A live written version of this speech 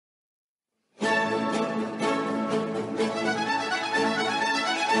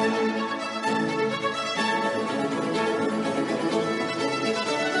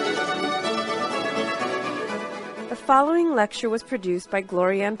following lecture was produced by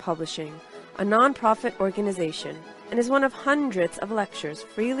Glorianne Publishing, a non-profit organization, and is one of hundreds of lectures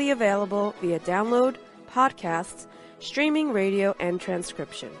freely available via download, podcasts, streaming radio, and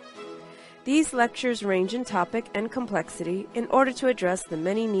transcription. These lectures range in topic and complexity in order to address the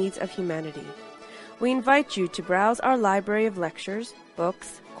many needs of humanity. We invite you to browse our library of lectures,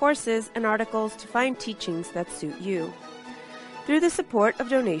 books, courses, and articles to find teachings that suit you. Through the support of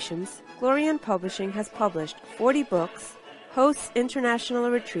donations, Glorianne Publishing has published 40 books, hosts international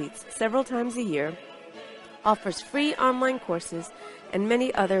retreats several times a year, offers free online courses, and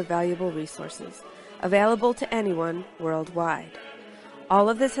many other valuable resources, available to anyone worldwide. All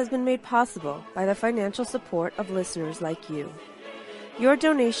of this has been made possible by the financial support of listeners like you. Your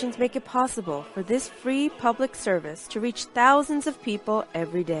donations make it possible for this free public service to reach thousands of people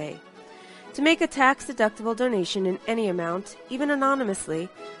every day. To make a tax-deductible donation in any amount, even anonymously,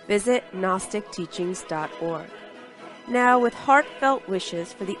 visit GnosticTeachings.org. Now, with heartfelt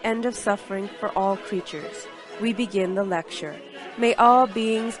wishes for the end of suffering for all creatures, we begin the lecture. May all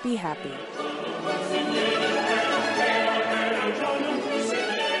beings be happy.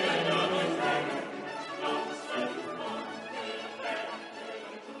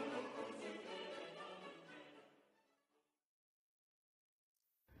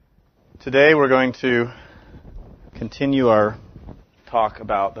 Today we're going to continue our talk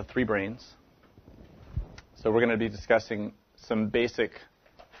about the three brains. So we're going to be discussing some basic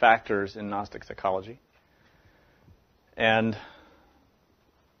factors in Gnostic psychology and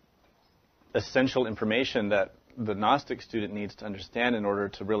essential information that the Gnostic student needs to understand in order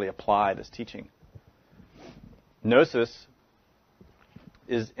to really apply this teaching. Gnosis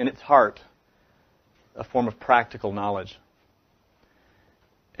is, in its heart, a form of practical knowledge.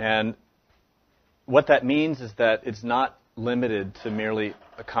 And what that means is that it's not limited to merely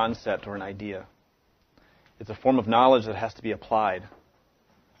a concept or an idea. It's a form of knowledge that has to be applied.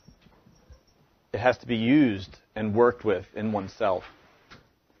 It has to be used and worked with in oneself.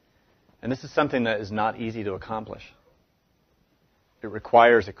 And this is something that is not easy to accomplish. It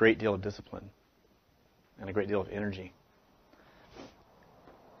requires a great deal of discipline and a great deal of energy.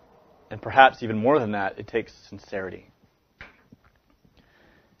 And perhaps even more than that, it takes sincerity.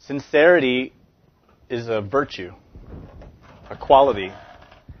 Sincerity is a virtue, a quality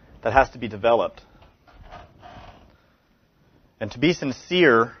that has to be developed. And to be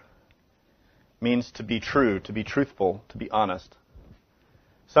sincere means to be true, to be truthful, to be honest.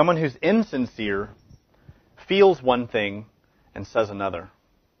 Someone who's insincere feels one thing and says another,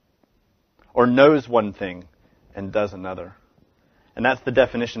 or knows one thing and does another. And that's the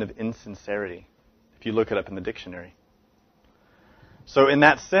definition of insincerity, if you look it up in the dictionary. So in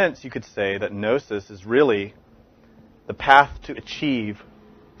that sense, you could say that Gnosis is really the path to achieve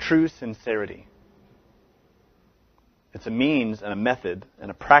true sincerity. It's a means and a method and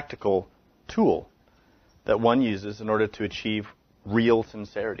a practical tool that one uses in order to achieve real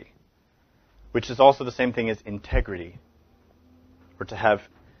sincerity, which is also the same thing as integrity, or to have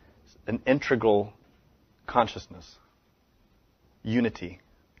an integral consciousness, unity,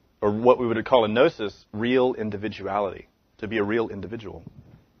 or what we would call in Gnosis, real individuality. To be a real individual.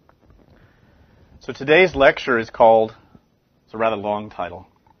 So today's lecture is called, it's a rather long title,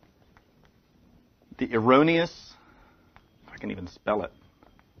 The Erroneous, if I can even spell it,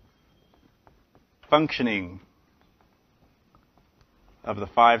 Functioning of the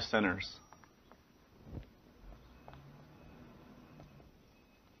Five Centers.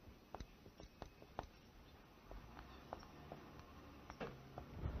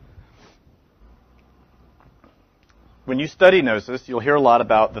 When you study Gnosis, you'll hear a lot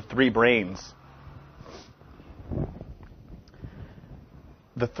about the three brains.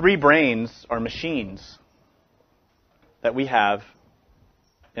 The three brains are machines that we have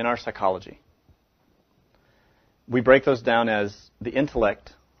in our psychology. We break those down as the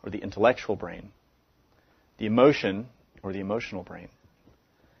intellect, or the intellectual brain, the emotion, or the emotional brain,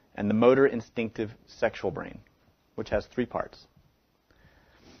 and the motor instinctive sexual brain, which has three parts.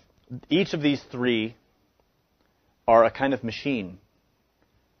 Each of these three are a kind of machine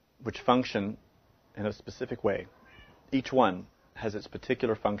which function in a specific way. Each one has its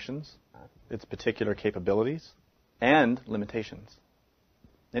particular functions, its particular capabilities, and limitations.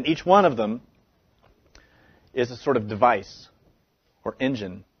 And each one of them is a sort of device or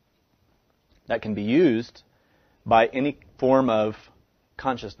engine that can be used by any form of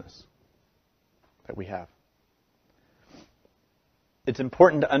consciousness that we have. It's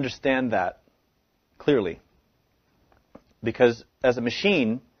important to understand that clearly, because as a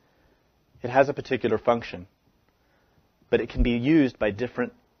machine, it has a particular function, but it can be used by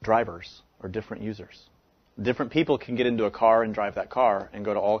different drivers or different users. Different people can get into a car and drive that car and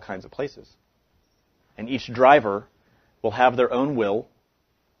go to all kinds of places. And each driver will have their own will,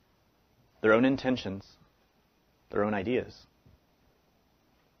 their own intentions, their own ideas.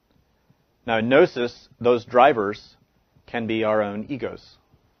 Now in Gnosis, those drivers can be our own egos.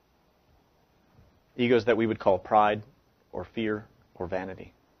 Egos that we would call pride or fear or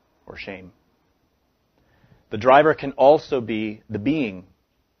vanity or shame. The driver can also be the being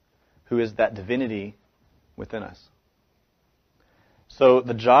who is that divinity within us. So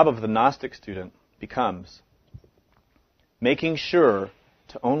the job of the Gnostic student becomes making sure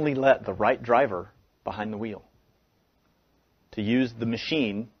to only let the right driver behind the wheel, to use the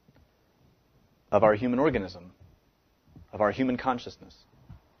machine of our human organism, of our human consciousness.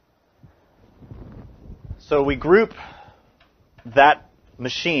 So we group that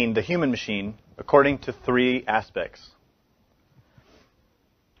machine, the human machine, according to three aspects.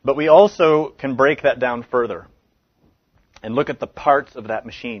 But we also can break that down further and look at the parts of that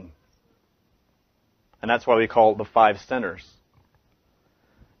machine. And that's why we call it the 5 centers.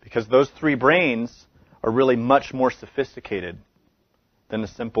 Because those 3 brains are really much more sophisticated than a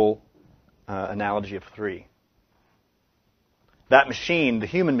simple analogy of 3. That machine, the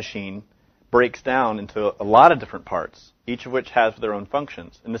human machine, breaks down into a lot of different parts, each of which has their own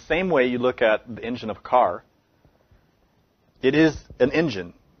functions. In the same way you look at the engine of a car, it is an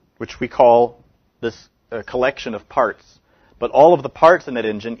engine, which we call this collection of parts. But all of the parts in that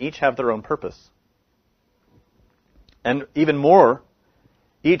engine each have their own purpose. And even more,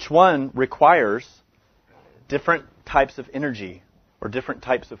 each one requires different types of energy or different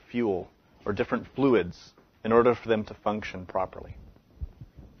types of fuel or different fluids in order for them to function properly.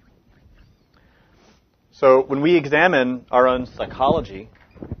 So when we examine our own psychology,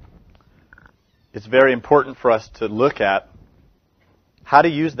 it's very important for us to look at how to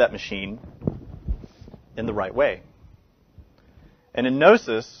use that machine in the right way. And in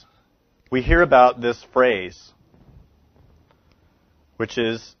Gnosis, we hear about this phrase, which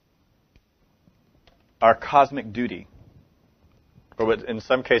is our cosmic duty, or what in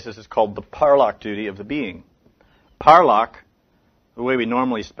some cases is called the Parlock duty of the being. Parlock, the way we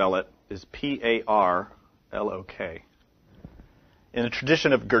normally spell it, is Parlok. In the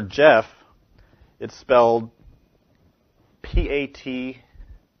tradition of Gurdjieff, it's spelled Patlodg,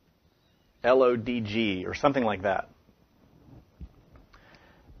 or something like that.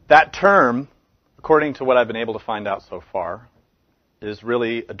 That term, according to what I've been able to find out so far, is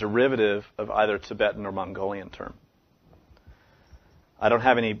really a derivative of either Tibetan or Mongolian term. I don't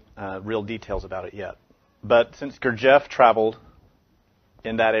have any real details about it yet. But since Gurdjieff traveled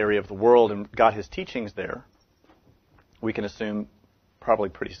in that area of the world and got his teachings there, we can assume probably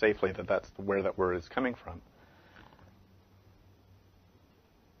pretty safely that that's where that word is coming from.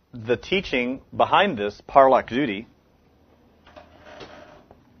 The teaching behind this Parlock duty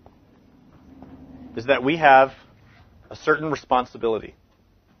is that we have a certain responsibility.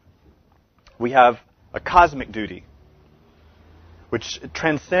 We have a cosmic duty, which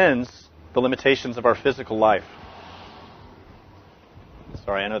transcends the limitations of our physical life.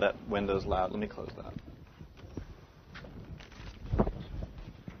 Sorry, I know that window's loud. Let me close that.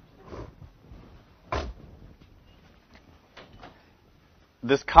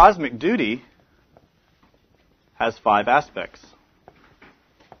 This cosmic duty has 5 aspects.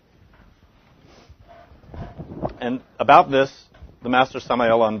 And about this, the Master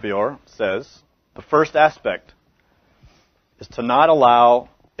Samael Aun says, the first aspect is to not allow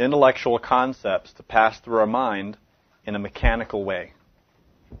intellectual concepts to pass through our mind in a mechanical way.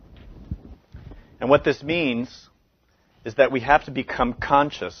 And what this means is that we have to become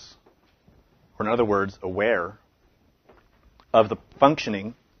conscious, or in other words, aware, of the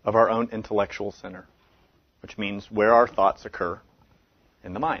functioning of our own intellectual center, which means where our thoughts occur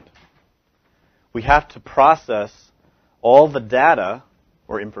in the mind. We have to process all the data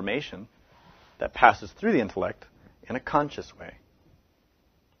or information that passes through the intellect in a conscious way.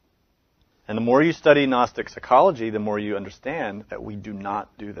 And the more you study Gnostic psychology, the more you understand that we do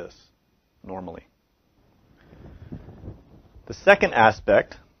not do this normally. The second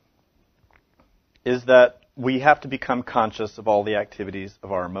aspect is that we have to become conscious of all the activities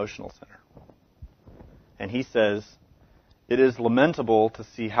of our emotional center. And he says, it is lamentable to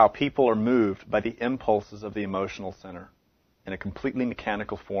see how people are moved by the impulses of the emotional center in a completely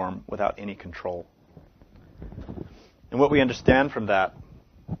mechanical form without any control. And what we understand from that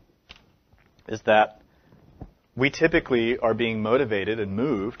is that we typically are being motivated and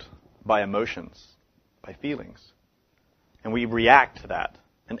moved by emotions, by feelings. And we react to that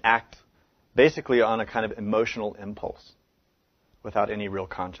and act basically on a kind of emotional impulse without any real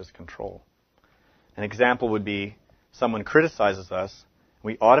conscious control. An example would be someone criticizes us,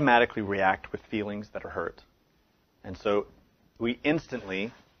 we automatically react with feelings that are hurt. And so we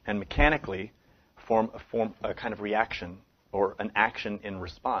instantly and mechanically form a kind of reaction or an action in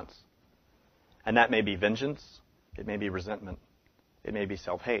response. And that may be vengeance, it may be resentment, it may be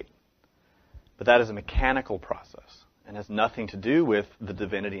self-hate. But that is a mechanical process and has nothing to do with the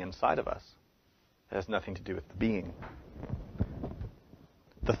divinity inside of us. It has nothing to do with the being.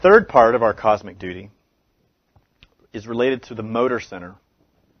 The third part of our cosmic duty is related to the motor center.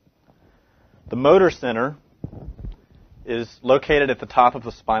 The motor center is located at the top of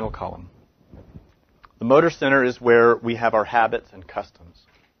the spinal column. The motor center is where we have our habits and customs.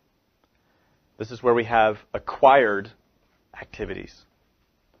 This is where we have acquired activities,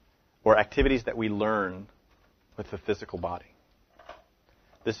 or activities that we learn with the physical body.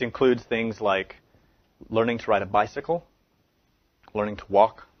 This includes things like learning to ride a bicycle, learning to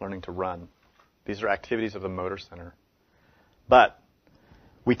walk, learning to run. These are activities of the motor center. But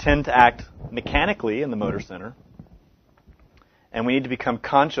we tend to act mechanically in the motor center, and we need to become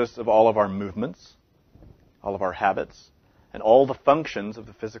conscious of all of our movements, all of our habits, and all the functions of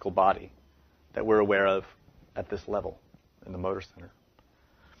the physical body that we're aware of at this level in the motor center.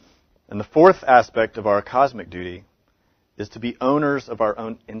 And the fourth aspect of our cosmic duty is to be owners of our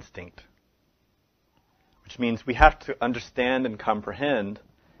own instinct, which means we have to understand and comprehend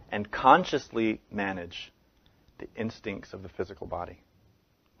and consciously manage the instincts of the physical body,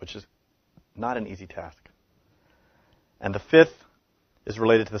 which is not an easy task. And the fifth is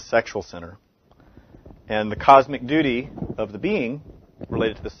related to the sexual center. And the cosmic duty of the being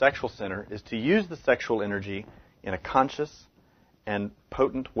related to the sexual center is to use the sexual energy in a conscious and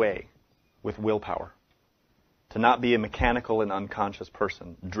potent way with willpower. To not be a mechanical and unconscious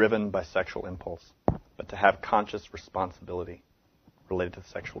person driven by sexual impulse, but to have conscious responsibility related to the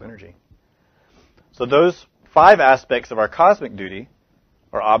sexual energy. So those 5 aspects of our cosmic duty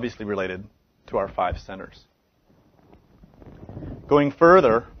are obviously related to our 5 centers. Going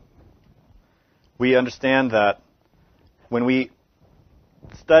further, we understand that when we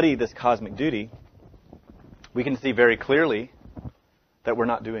study this cosmic duty, we can see very clearly that we're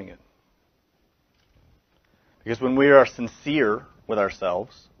not doing it. Because when we are sincere with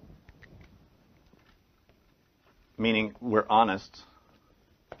ourselves, meaning we're honest,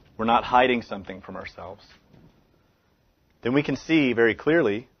 we're not hiding something from ourselves, then we can see very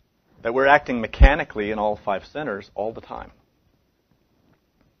clearly that we're acting mechanically in all 5 centers all the time.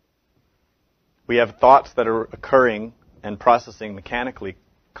 We have thoughts that are occurring and processing mechanically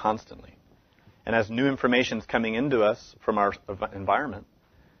constantly. And as new information is coming into us from our environment,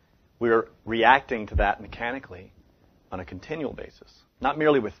 we are reacting to that mechanically on a continual basis. Not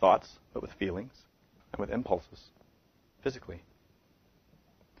merely with thoughts, but with feelings and with impulses, physically.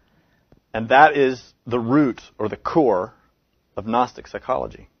 And that is the root or the core of Gnostic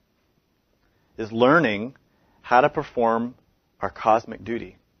psychology, is learning how to perform our cosmic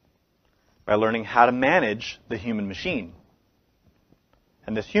duty by learning how to manage the human machine.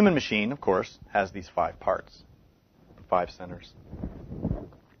 And this human machine, of course, has these 5 parts, 5 centers.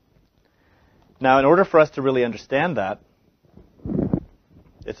 Now, in order for us to really understand that,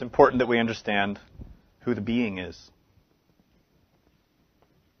 it's important that we understand who the being is.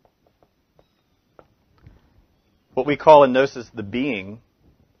 What we call in Gnosis the being,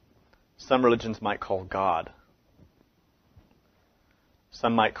 some religions might call God.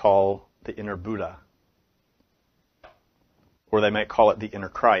 Some might call the inner Buddha. Or they might call it the inner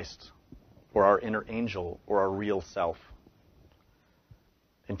Christ, or our inner angel, or our real self.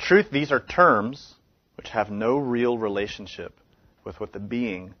 In truth, these are terms which have no real relationship with what the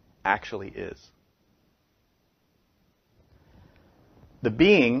being actually is. The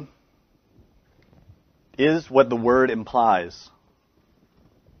being is what the word implies.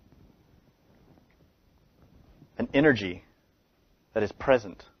 An energy that is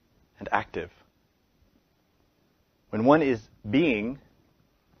present and active. When one is being,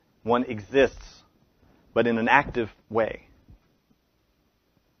 one exists, but in an active way.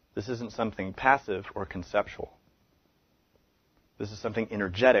 This isn't something passive or conceptual. This is something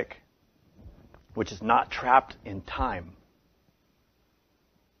energetic, which is not trapped in time.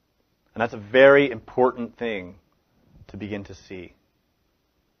 And that's a very important thing to begin to see.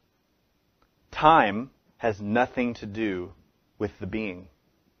 Time has nothing to do with the being.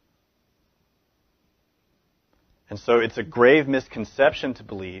 And so it's a grave misconception to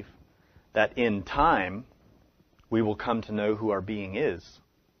believe that in time we will come to know who our being is.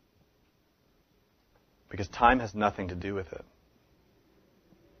 Because time has nothing to do with it.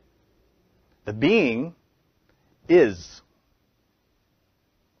 The being is.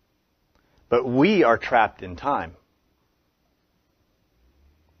 But we are trapped in time.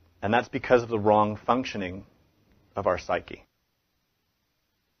 And that's because of the wrong functioning of our psyche.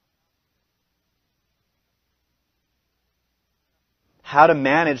 How to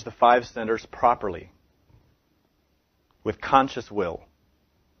manage the 5 centers properly with conscious will.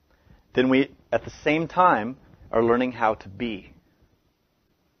 Then we, at the same time, are learning how to be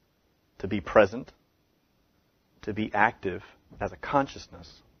present, to be active as a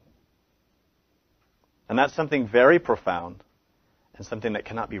consciousness. And that's something very profound and something that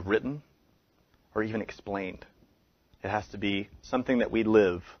cannot be written or even explained. It has to be something that we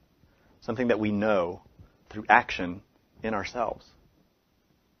live, something that we know through action in ourselves.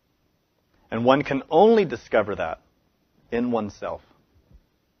 And one can only discover that in oneself.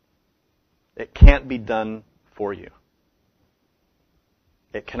 It can't be done for you.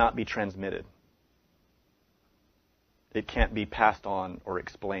 It cannot be transmitted. It can't be passed on or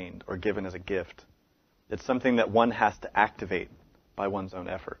explained or given as a gift. It's something that one has to activate by one's own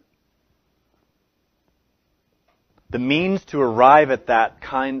effort. The means to arrive at that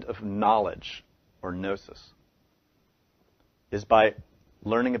kind of knowledge or gnosis is by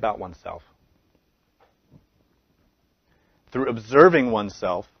learning about oneself. Through observing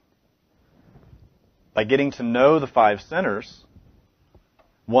oneself, by getting to know the 5 centers,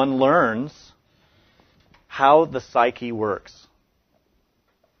 one learns how the psyche works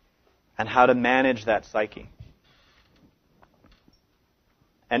and how to manage that psyche.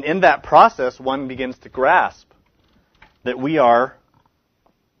 And in that process, one begins to grasp that we are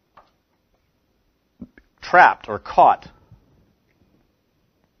trapped or caught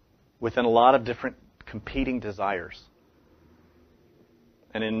within a lot of different competing desires.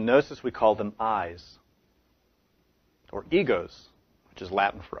 And in Gnosis, we call them I's, or egos, which is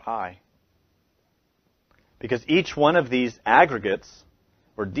Latin for I. Because each one of these aggregates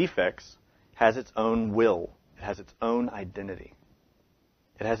or defects has its own will. It has its own identity.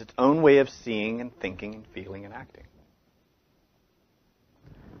 It has its own way of seeing and thinking and feeling and acting.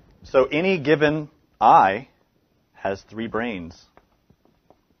 So any given I has 3 brains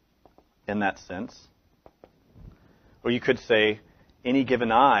in that sense. Or you could say any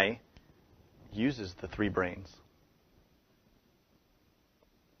given I uses the 3 brains.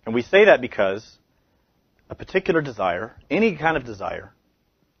 And we say that because a particular desire, any kind of desire,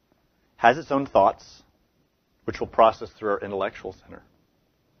 has its own thoughts, which will process through our intellectual center.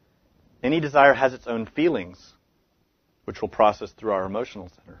 Any desire has its own feelings, which will process through our emotional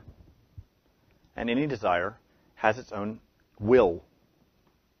center. And any desire has its own will,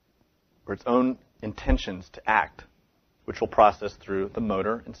 or its own intentions to act, which will process through the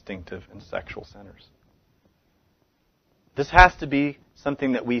motor, instinctive, and sexual centers. This has to be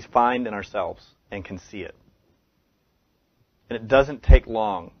something that we find in ourselves and can see it. And it doesn't take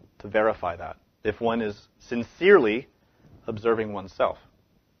long to verify that if one is sincerely observing oneself.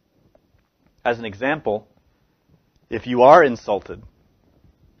 As an example, if you are insulted,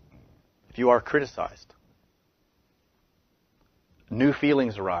 if you are criticized, new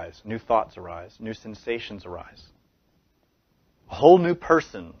feelings arise, new thoughts arise, new sensations arise. A whole new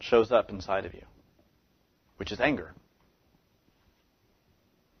person shows up inside of you, which is anger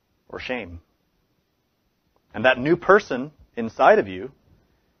or shame. And that new person inside of you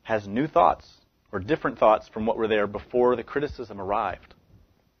has new thoughts or different thoughts from what were there before the criticism arrived.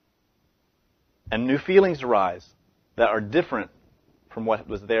 And new feelings arise that are different from what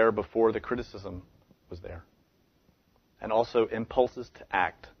was there before the criticism was there. And also impulses to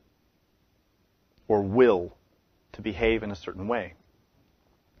act or will to behave in a certain way.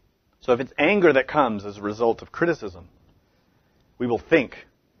 So if it's anger that comes as a result of criticism, we will think,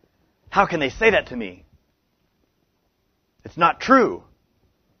 how can they say that to me? It's not true.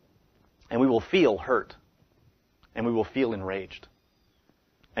 And we will feel hurt. And we will feel enraged.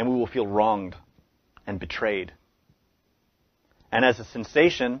 And we will feel wronged and betrayed. And as a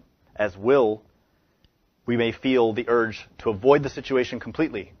sensation, as will, we may feel the urge to avoid the situation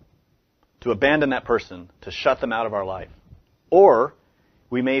completely, to abandon that person, to shut them out of our life. Or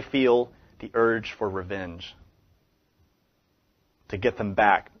we may feel the urge for revenge, to get them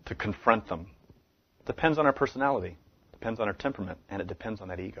back, to confront them. Depends on our personality, depends on our temperament, and it depends on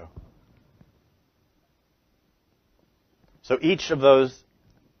that ego. So each of those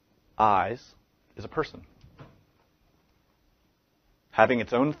I's is a person, having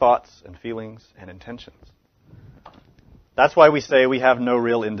its own thoughts and feelings and intentions. That's why we say we have no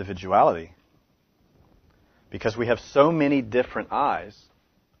real individuality, because we have so many different I's,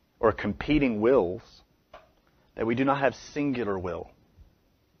 or competing wills, that we do not have singular will.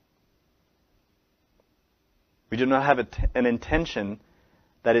 We do not have an intention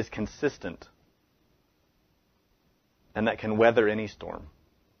that is consistent and that can weather any storm.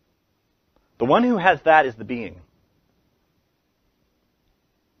 The one who has that is the being.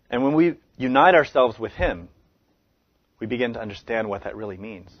 And when we unite ourselves with him, we begin to understand what that really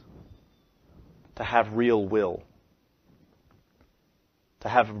means. To have real will. To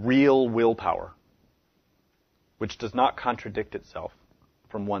have real willpower, which does not contradict itself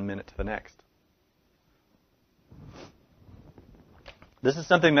from one minute to the next. This is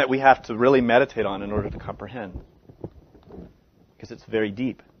something that we have to really meditate on in order to comprehend, because it's very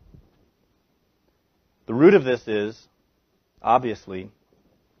deep. The root of this is, obviously,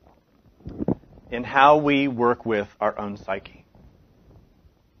 in how we work with our own psyche.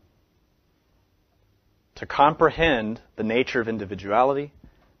 To comprehend the nature of individuality,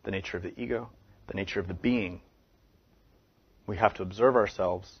 the nature of the ego, the nature of the being, we have to observe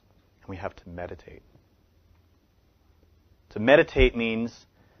ourselves and we have to meditate. To meditate means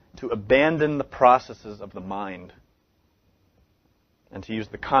to abandon the processes of the mind and to use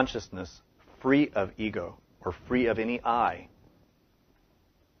the consciousness free of ego or free of any I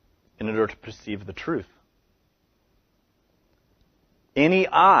in order to perceive the truth. Any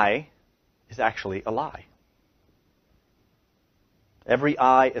I is actually a lie. Every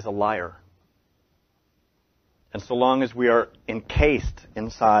I is a liar. And so long as we are encased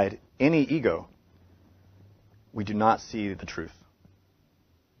inside any ego, we do not see the truth.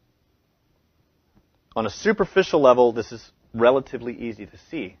 On a superficial level, this is relatively easy to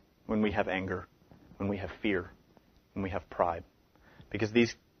see when we have anger, when we have fear, when we have pride. Because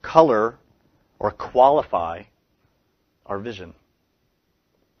these color or qualify our vision.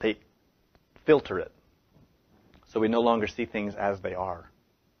 They filter it. So we no longer see things as they are.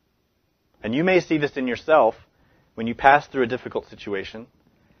 And you may see this in yourself when you pass through a difficult situation,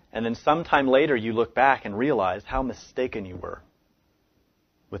 and then sometime later you look back and realize how mistaken you were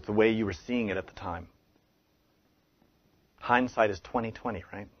with the way you were seeing it at the time. Hindsight is 20/20,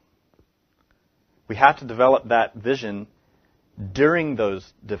 right? We have to develop that vision during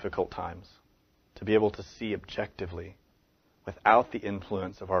those difficult times to be able to see objectively without the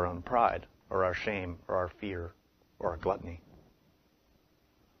influence of our own pride or our shame or our fear or our gluttony.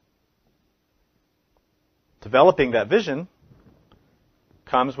 Developing that vision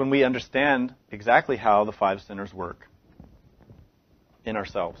comes when we understand exactly how the five sinners work in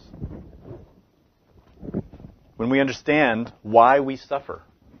ourselves. When we understand why we suffer.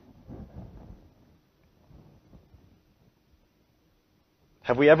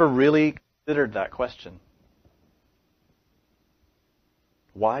 Have we ever really considered that question?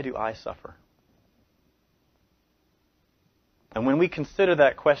 Why do I suffer? And when we consider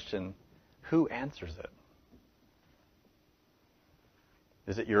that question, who answers it?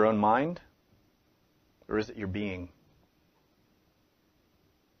 Is it your own mind? Or is it your being?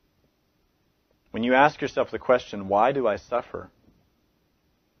 When you ask yourself the question, why do I suffer?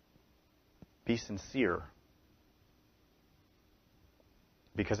 Be sincere.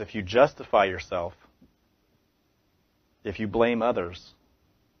 Because if you justify yourself, if you blame others,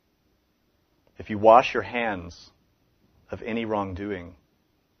 if you wash your hands of any wrongdoing,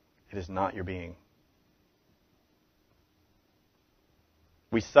 it is not your being.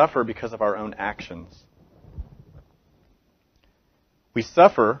 We suffer because of our own actions. We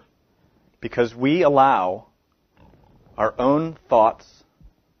suffer because we allow our own thoughts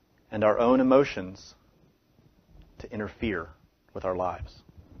and our own emotions to interfere with our lives.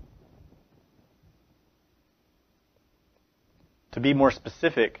 To be more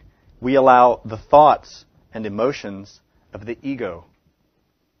specific, we allow the thoughts and emotions of the ego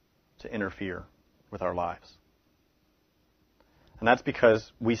to interfere with our lives. And that's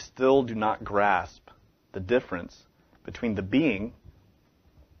because we still do not grasp the difference between the being,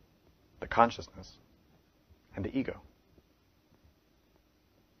 the consciousness, and the ego.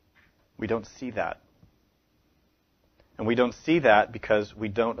 We don't see that. And we don't see that because we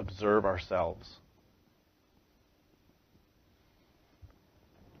don't observe ourselves.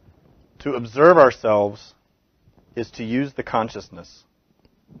 To observe ourselves is to use the consciousness,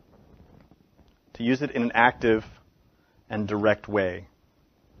 to use it in an active and direct way,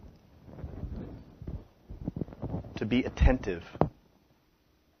 to be attentive.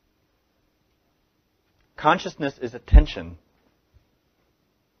 Consciousness is attention.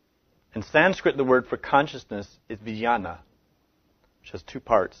 In Sanskrit, the word for consciousness is vijnana, which has two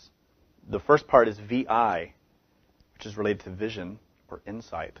parts. The first part is vi, which is related to vision or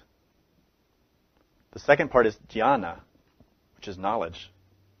insight. The second part is jnana, which is knowledge.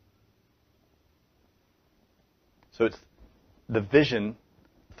 So it's the vision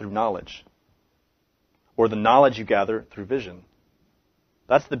through knowledge, or the knowledge you gather through vision.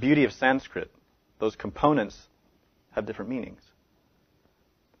 That's the beauty of Sanskrit. Those components have different meanings.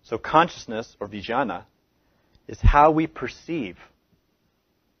 So consciousness, or vijnana, is how we perceive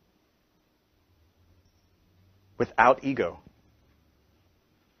without ego,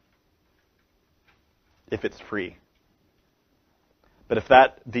 if it's free. But if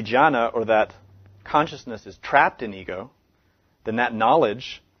that vijnana, or that consciousness, is trapped in ego, then that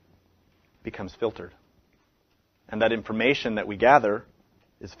knowledge becomes filtered. And that information that we gather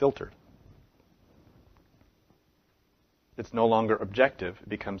is filtered. It's no longer objective, it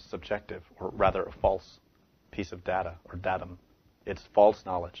becomes subjective, or rather a false piece of data or datum. It's false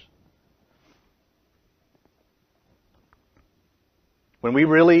knowledge. When we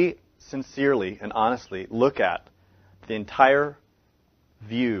really sincerely and honestly look at the entire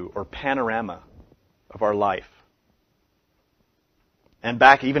view or panorama of our life, and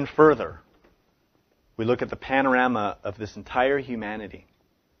back even further, we look at the panorama of this entire humanity,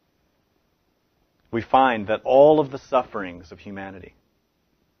 we find that all of the sufferings of humanity,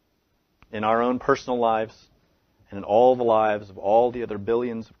 in our own personal lives and in all the lives of all the other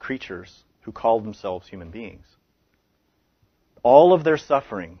billions of creatures who call themselves human beings, all of their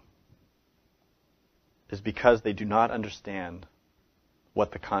suffering is because they do not understand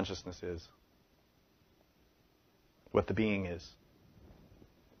what the consciousness is, what the being is.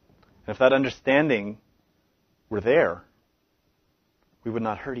 And if that understanding were there, we would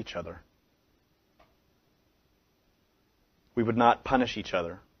not hurt each other. We would not punish each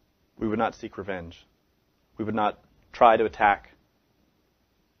other. We would not seek revenge. We would not try to attack.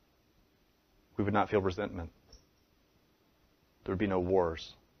 We would not feel resentment. There would be no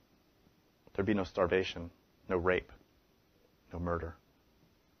wars. There would be no starvation, no rape, no murder.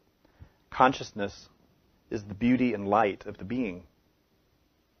 Consciousness is the beauty and light of the being.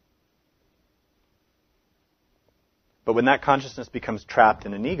 But when that consciousness becomes trapped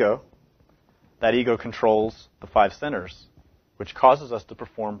in an ego, that ego controls the five centers, which causes us to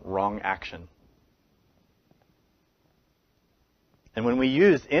perform wrong action. And when we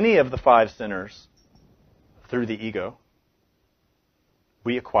use any of the five centers through the ego,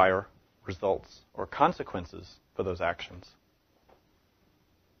 we acquire results or consequences for those actions.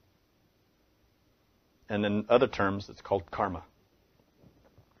 And in other terms, it's called karma.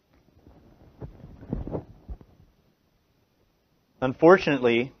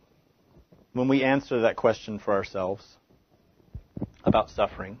 Unfortunately, when we answer that question for ourselves about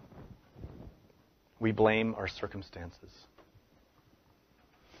suffering, we blame our circumstances.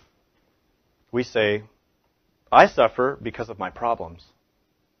 We say, I suffer because of my problems.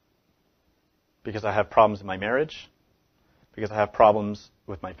 Because I have problems in my marriage. Because I have problems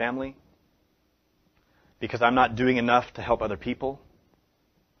with my family. Because I'm not doing enough to help other people.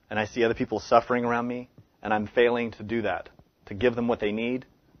 And I see other people suffering around me. And I'm failing to do that, to give them what they need.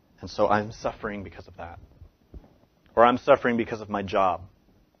 And so I'm suffering because of that. Or I'm suffering because of my job.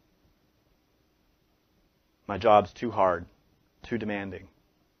 My job's too hard, too demanding.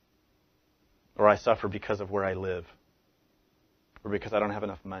 Or I suffer because of where I live. Or because I don't have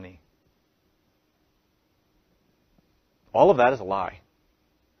enough money. All of that is a lie.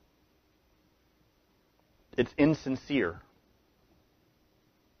 It's insincere.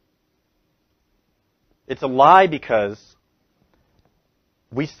 It's a lie because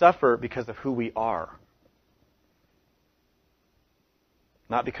we suffer because of who we are,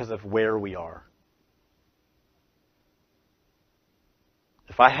 not because of where we are.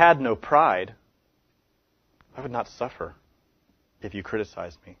 If I had no pride, I would not suffer if you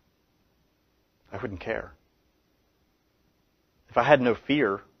criticized me. I wouldn't care. If I had no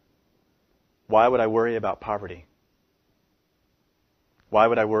fear, why would I worry about poverty? Why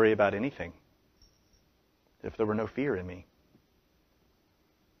would I worry about anything if there were no fear in me?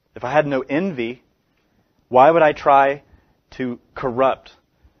 If I had no envy, why would I try to corrupt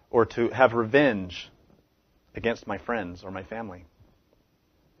or to have revenge against my friends or my family?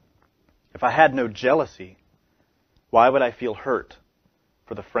 If I had no jealousy, why would I feel hurt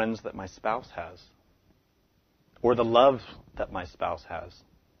for the friends that my spouse has? Or the love that my spouse has?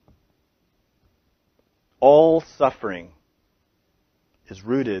 All suffering is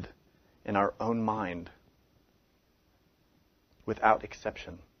rooted in our own mind, without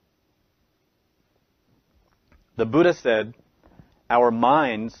exception. The Buddha said, our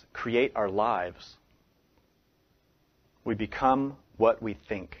minds create our lives. We become what we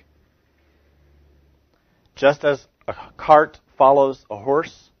think. Just as a cart follows a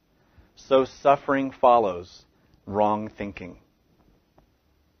horse, so suffering follows wrong thinking.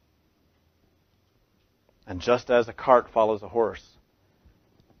 And just as a cart follows a horse,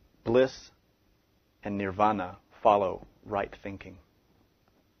 bliss and nirvana follow right thinking.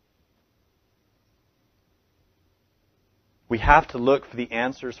 We have to look for the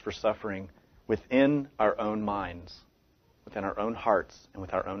answers for suffering within our own minds, within our own hearts, and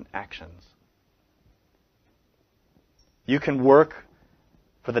with our own actions. You can work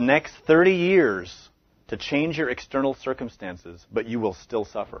for the next 30 years to change your external circumstances, but you will still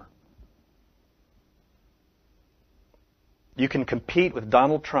suffer. You can compete with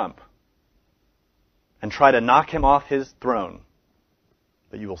Donald Trump and try to knock him off his throne,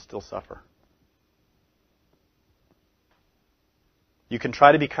 but you will still suffer. You can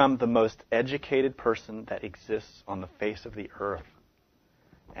try to become the most educated person that exists on the face of the earth,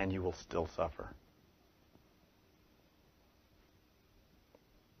 and you will still suffer.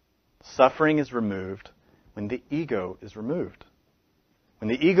 Suffering is removed when the ego is removed. When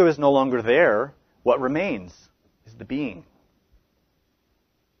the ego is no longer there, what remains is the being.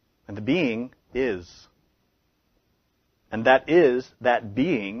 And the being is. And that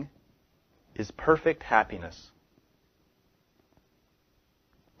being is perfect happiness,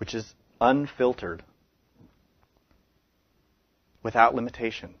 which is unfiltered, without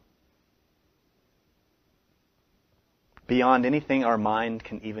limitation, beyond anything our mind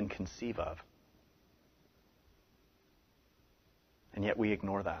can even conceive of. And yet we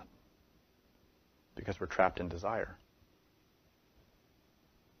ignore that because we're trapped in desire.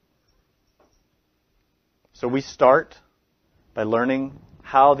 So we start by learning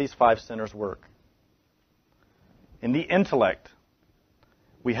how these 5 centers work. In the intellect,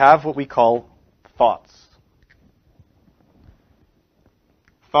 we have what we call thoughts.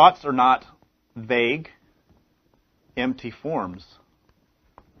 Thoughts are not vague, empty forms.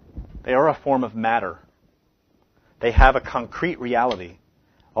 They are a form of matter. They have a concrete reality,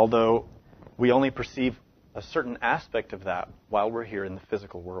 although we only perceive a certain aspect of that while we're here in the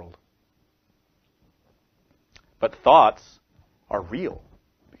physical world. But thoughts are real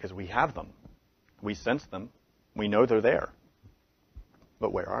because we have them. We sense them. We know they're there.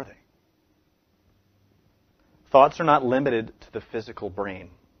 But where are they? Thoughts are not limited to the physical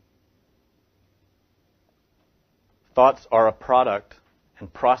brain. Thoughts are a product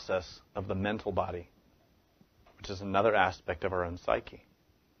and process of the mental body, which is another aspect of our own psyche.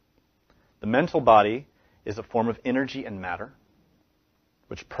 The mental body is a form of energy and matter,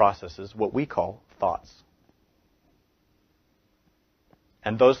 which processes what we call thoughts.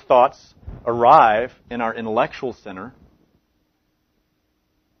 And those thoughts arrive in our intellectual center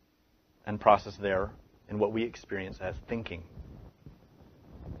and process there in what we experience as thinking.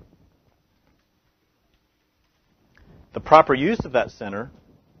 The proper use of that center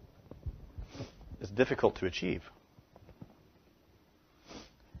is difficult to achieve.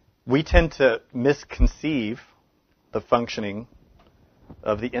 We tend to misconceive the functioning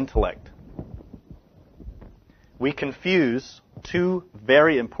of the intellect. We confuse 2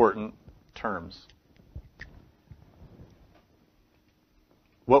 very important terms.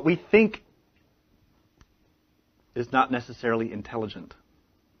 What we think is not necessarily intelligent.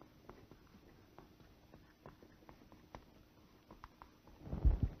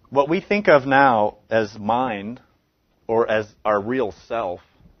 What we think of now as mind or as our real self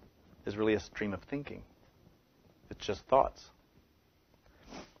is really a stream of thinking. It's just thoughts.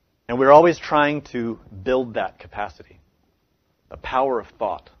 And we're always trying to build that capacity, the power of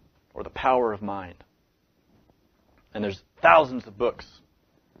thought or the power of mind. And there's thousands of books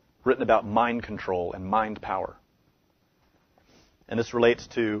written about mind control and mind power. And this relates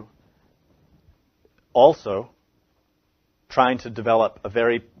to also trying to develop a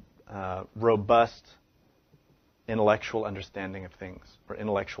very robust intellectual understanding of things, or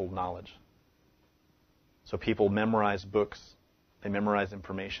intellectual knowledge. So people memorize books, they memorize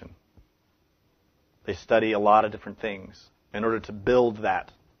information. They study a lot of different things in order to build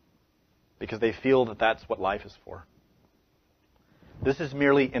that, because they feel that that's what life is for. This is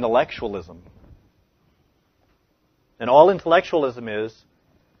merely intellectualism. And all intellectualism is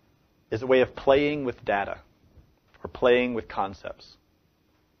a way of playing with data, or playing with concepts.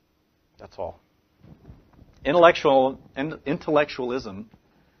 That's all. Intellectualism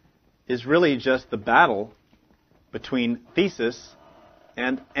is really just the battle between thesis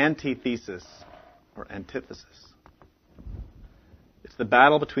and antithesis, or antithesis. It's the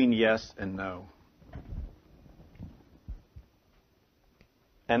battle between yes and no.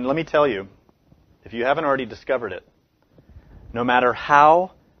 And let me tell you, if you haven't already discovered it, no matter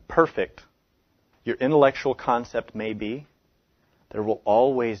how perfect your intellectual concept may be, there will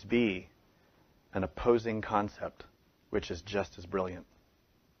always be an opposing concept which is just as brilliant.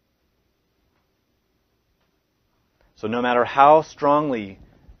 So no matter how strongly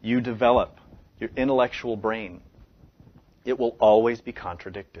you develop your intellectual brain, it will always be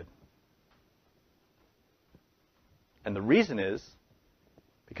contradicted. And the reason is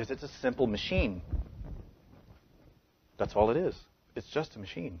because it's a simple machine. That's all it is. It's just a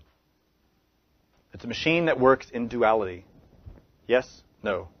machine. It's a machine that works in duality. Yes,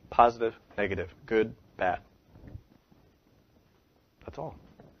 no, positive, negative, good, bad. That's all.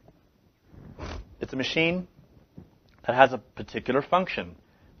 It's a machine that has a particular function,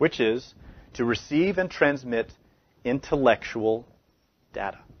 which is to receive and transmit intellectual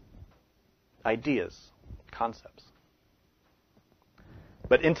data, ideas, concepts.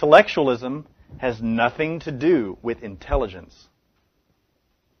 But intellectualism has nothing to do with intelligence.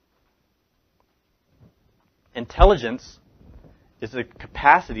 Intelligence is the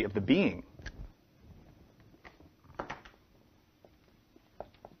capacity of the being.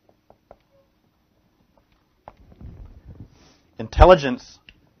 Intelligence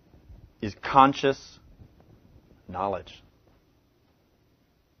is conscious knowledge.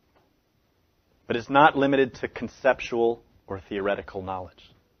 But it's not limited to conceptual or theoretical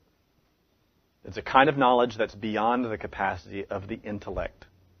knowledge. It's a kind of knowledge that's beyond the capacity of the intellect,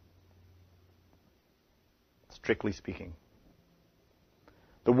 strictly speaking.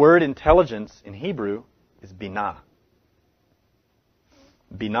 The word intelligence in Hebrew is binah.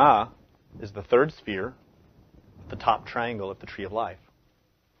 Binah is the third sphere, the top triangle of the tree of life.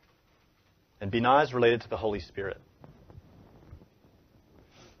 And binah is related to the Holy Spirit.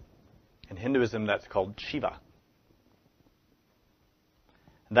 In Hinduism, that's called Shiva.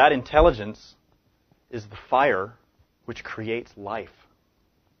 That intelligence is the fire which creates life.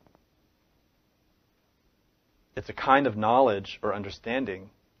 It's a kind of knowledge or understanding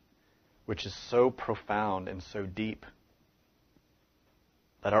which is so profound and so deep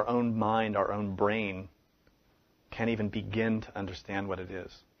that our own mind, our own brain, can't even begin to understand what it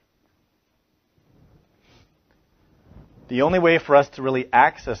is. The only way for us to really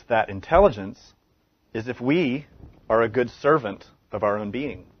access that intelligence is if we are a good servant of our own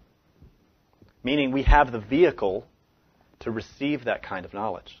being. Meaning we have the vehicle to receive that kind of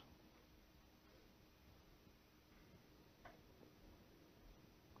knowledge.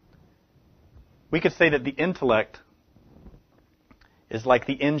 We could say that the intellect is like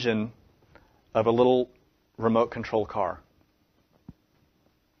the engine of a little remote control car.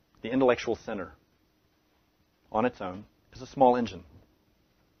 The intellectual center, on its own, is a small engine.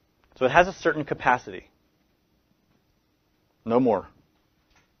 So it has a certain capacity. No more.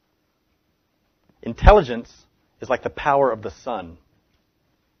 Intelligence is like the power of the sun.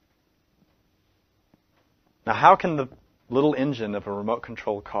 Now, how can the little engine of a remote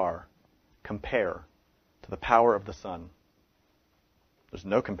control car compare to the power of the sun? There's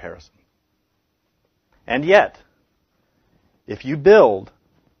no comparison. And yet, if you build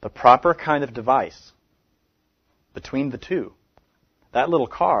the proper kind of device between the two, that little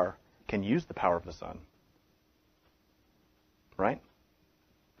car can use the power of the sun. Right?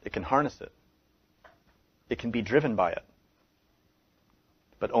 It can harness it. It can be driven by it.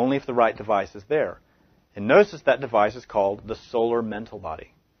 But only if the right device is there. And notice that device is called the solar mental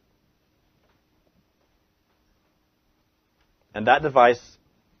body. And that device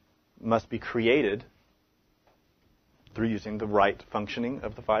must be created through using the right functioning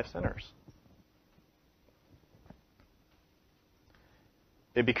of the five centers.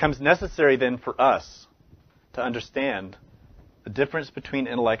 It becomes necessary then for us to understand the difference between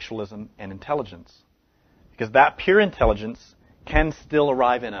intellectualism and intelligence. Because that pure intelligence can still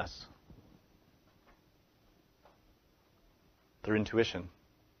arrive in us through intuition,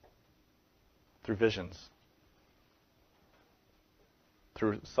 through visions,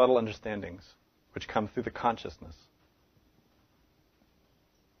 through subtle understandings which come through the consciousness.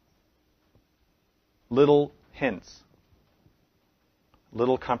 Little hints,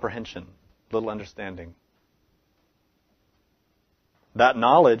 little comprehension, little understanding. That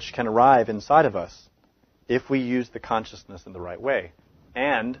knowledge can arrive inside of us if we use the consciousness in the right way,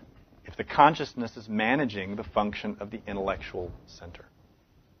 and if the consciousness is managing the function of the intellectual center.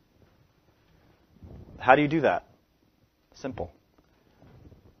 How do you do that? Simple.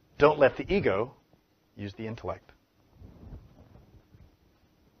 Don't let the ego use the intellect.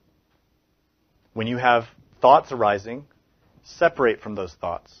 When you have thoughts arising, separate from those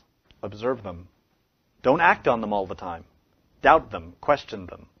thoughts. Observe them. Don't act on them all the time. Doubt them. Question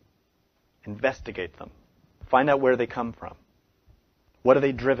them. Investigate them. Find out where they come from. What are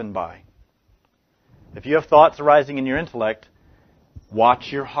they driven by? If you have thoughts arising in your intellect,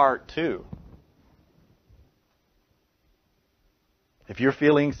 watch your heart too. If you're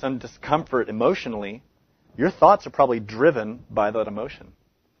feeling some discomfort emotionally, your thoughts are probably driven by that emotion.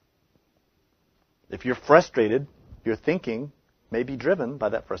 If you're frustrated, your thinking may be driven by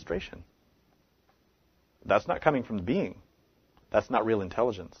that frustration. That's not coming from the being. That's not real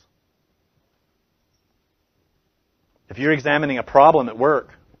intelligence. If you're examining a problem at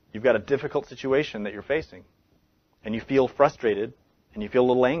work, you've got a difficult situation that you're facing, and you feel frustrated, and you feel a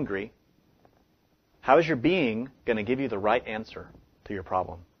little angry, how is your being going to give you the right answer to your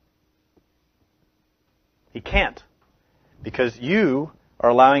problem? He can't, because you are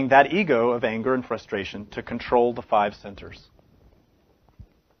allowing that ego of anger and frustration to control the 5 centers.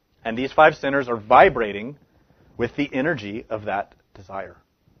 And these 5 centers are vibrating with the energy of that desire,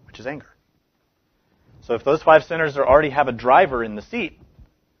 which is anger. So if those 5 centers already have a driver in the seat,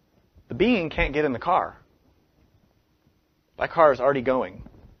 the being can't get in the car. That car is already going.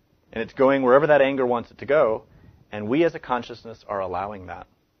 And it's going wherever that anger wants it to go. And we as a consciousness are allowing that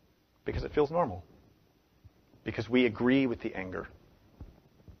because it feels normal. Because we agree with the anger.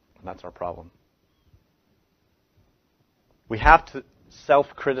 And that's our problem. We have to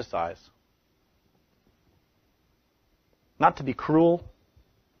self-criticize. Not to be cruel,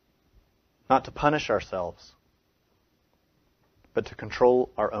 not to punish ourselves, but to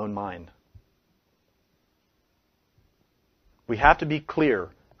control our own mind. We have to be clear.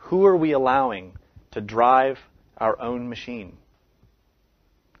 Who are we allowing to drive our own machine?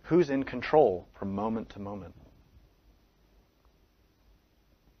 Who's in control from moment to moment?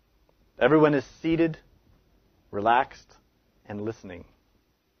 Everyone is seated, relaxed, and listening,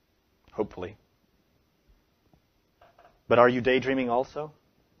 hopefully. But are you daydreaming also?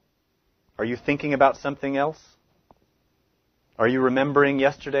 Are you thinking about something else? Are you remembering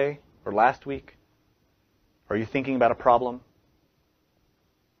yesterday or last week? Are you thinking about a problem?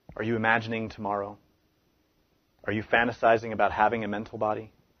 Are you imagining tomorrow? Are you fantasizing about having a mental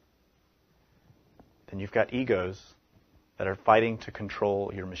body? Then you've got egos that are fighting to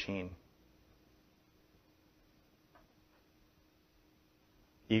control your machine.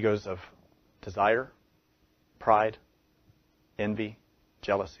 Egos of desire, pride, envy,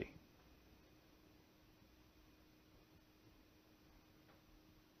 jealousy.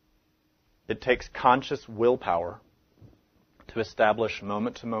 It takes conscious willpower to establish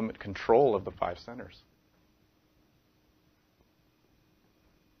moment-to-moment control of the 5 centers.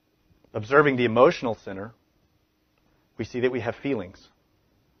 Observing the emotional center, we see that we have feelings.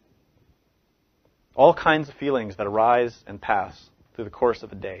 All kinds of feelings that arise and pass through the course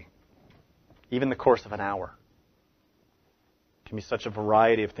of a day, even the course of an hour. It can be such a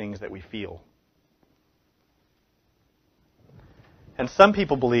variety of things that we feel. And some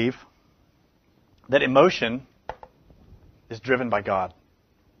people believe that emotion is driven by God.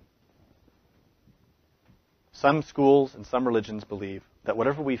 Some schools and some religions believe that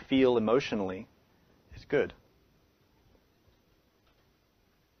whatever we feel emotionally is good.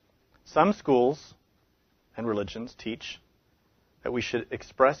 Some schools and religions teach that we should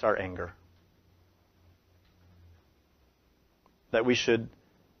express our anger, that we should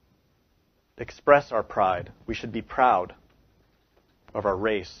express our pride. We should be proud of our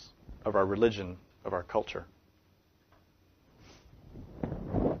race, of our religion, of our culture.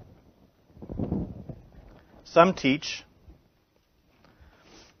 Some teach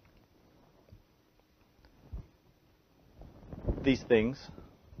these things,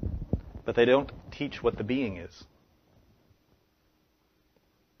 but they don't teach what the being is,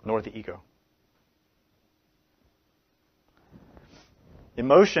 nor the ego.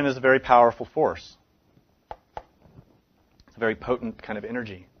 Emotion is a very powerful force. It's a very potent kind of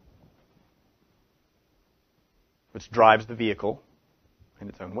energy, which drives the vehicle in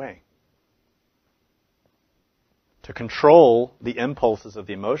its own way. To control the impulses of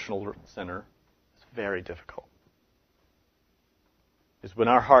the emotional center is very difficult. It's when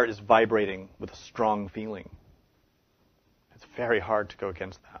our heart is vibrating with a strong feeling. It's very hard to go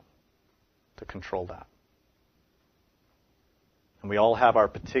against that, to control that. And we all have our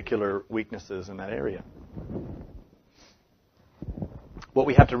particular weaknesses in that area. What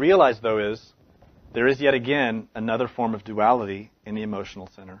we have to realize, though, is there is yet again another form of duality in the emotional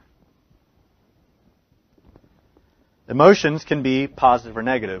center. Emotions can be positive or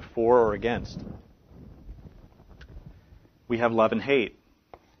negative, for or against. We have love and hate.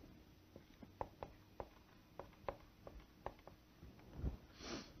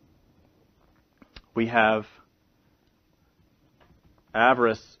 We have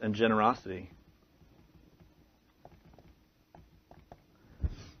avarice and generosity.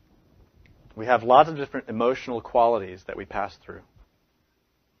 We have lots of different emotional qualities that we pass through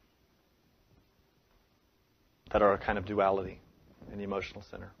that are a kind of duality in the emotional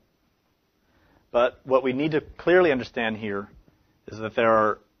center. But what we need to clearly understand here is that there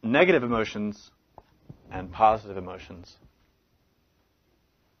are negative emotions and positive emotions.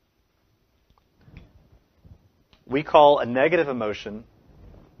 we call a negative emotion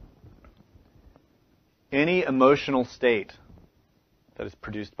any emotional state that is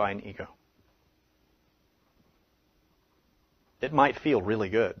produced by an ego. It might feel really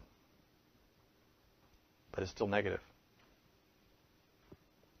good, but it's still negative.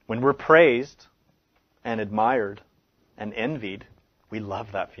 When we're praised and admired and envied, we love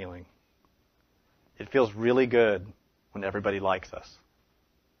that feeling. It feels really good when everybody likes us.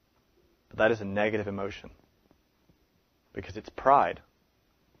 But that is a negative emotion because it's pride.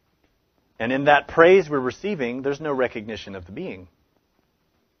 And in that praise we're receiving, there's no recognition of the being.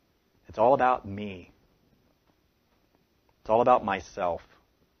 It's all about me. It's all about myself.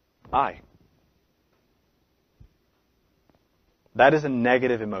 I. That is a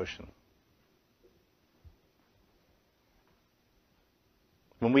negative emotion.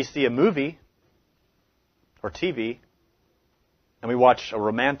 When we see a movie or TV and we watch a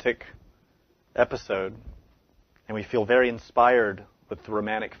romantic episode and we feel very inspired with the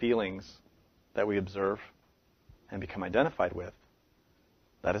romantic feelings that we observe and become identified with,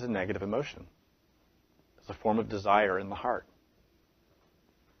 that is a negative emotion. It's a form of desire in the heart.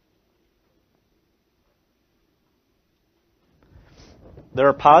 There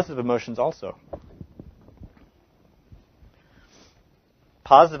are positive emotions also.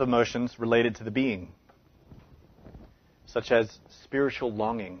 Positive emotions related to the being, such as spiritual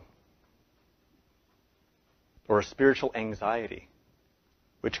longing or spiritual anxiety,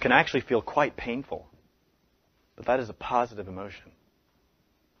 which can actually feel quite painful. But that is a positive emotion,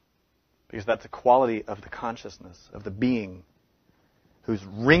 because that's a quality of the consciousness, of the being, who's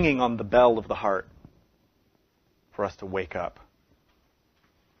ringing on the bell of the heart for us to wake up.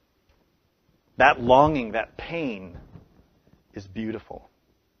 That longing, that pain, is beautiful,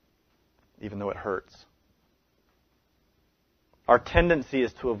 even though it hurts. Our tendency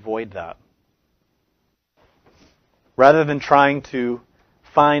is to avoid that. Rather than trying to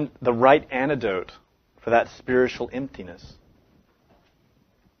find the right antidote for that spiritual emptiness,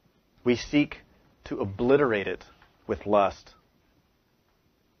 we seek to obliterate it with lust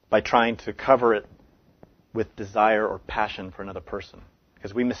by trying to cover it with desire or passion for another person.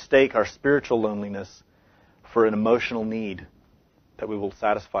 Because we mistake our spiritual loneliness for an emotional need that we will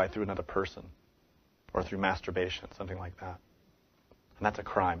satisfy through another person or through masturbation, something like that. And that's a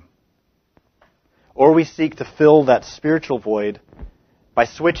crime. Or we seek to fill that spiritual void by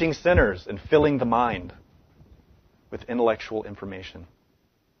switching sinners and filling the mind with intellectual information.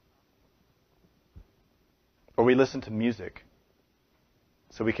 Or we listen to music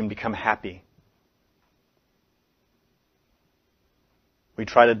so we can become happy. We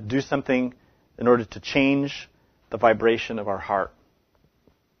try to do something in order to change the vibration of our heart,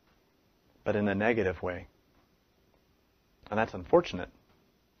 but in a negative way. And that's unfortunate.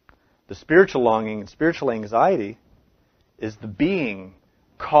 The spiritual longing and spiritual anxiety is the being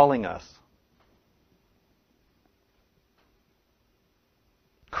calling us,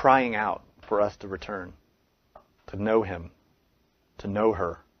 crying out for us to return, to know Him, to know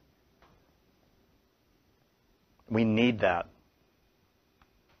her. We need that.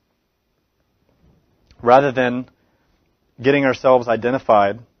 Rather than getting ourselves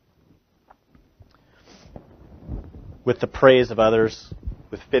identified with the praise of others,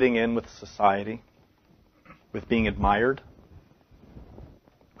 with fitting in with society, with being admired,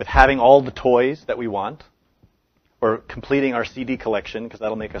 with having all the toys that we want, or completing our CD collection because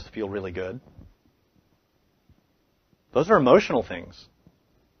that'll make us feel really good. Those are emotional things.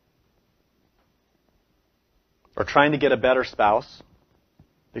 Or trying to get a better spouse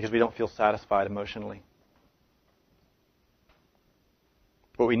because we don't feel satisfied emotionally.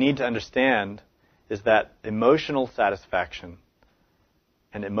 What we need to understand is that emotional satisfaction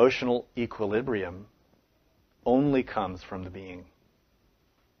and emotional equilibrium only comes from the being.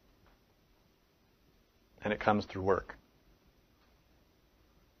 And it comes through work.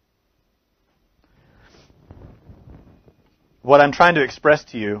 What I'm trying to express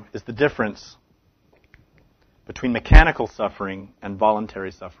to you is the difference between mechanical suffering and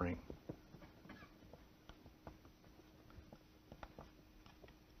voluntary suffering.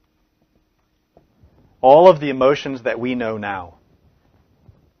 All of the emotions that we know now,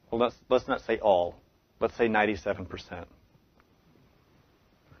 well, let's not say all, let's say 97%.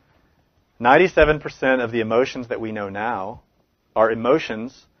 97% of the emotions that we know now are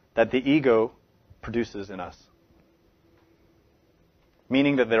emotions that the ego produces in us,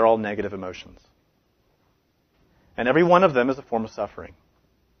 meaning that they're all negative emotions. And every one of them is a form of suffering,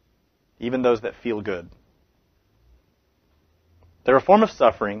 even those that feel good. They're a form of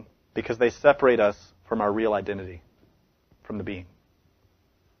suffering because they separate us from our real identity, from the being.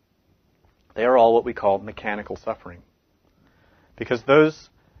 They are all what we call mechanical suffering. Because those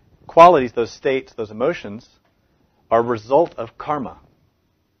qualities, those states, those emotions are a result of karma.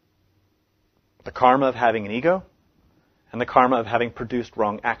 The karma of having an ego and the karma of having produced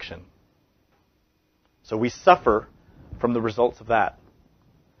wrong action. So we suffer from the results of that.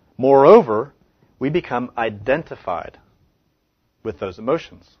 Moreover, we become identified with those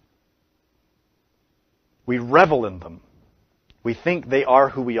emotions. We revel in them. We think they are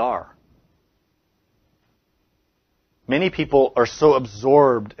who we are. Many people are so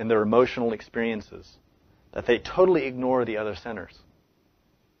absorbed in their emotional experiences that they totally ignore the other centers.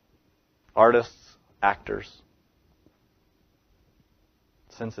 Artists, actors,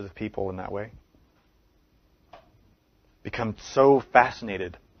 sensitive people in that way become so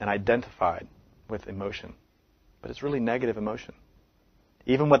fascinated and identified with emotion. But it's really negative emotion.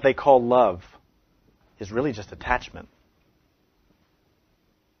 Even what they call love is really just attachment.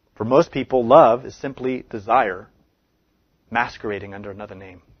 For most people, love is simply desire masquerading under another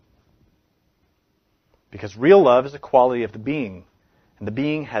name. Because real love is a quality of the being, and the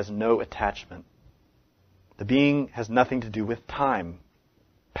being has no attachment. The being has nothing to do with time,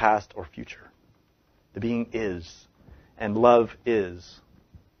 past or future. The being is, and love is.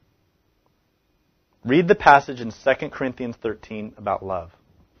 Read the passage in 2 Corinthians 13 about love,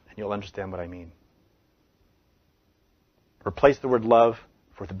 and you'll understand what I mean. Replace the word love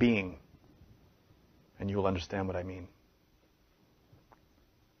for the being, and you will understand what I mean.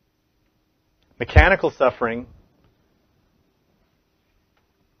 Mechanical suffering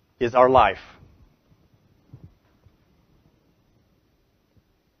is our life.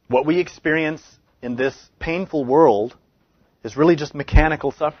 What we experience in this painful world is really just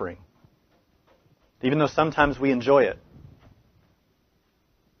mechanical suffering, even though sometimes we enjoy it.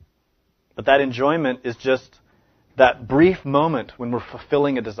 But that enjoyment is just that brief moment when we're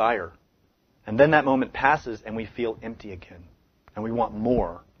fulfilling a desire. And then that moment passes and we feel empty again. And we want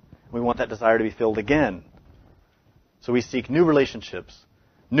more. We want that desire to be filled again. So we seek new relationships,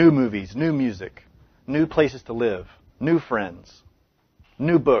 new movies, new music, new places to live, new friends,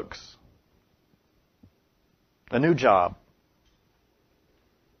 new books, a new job.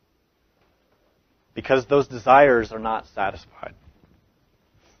 Because those desires are not satisfied.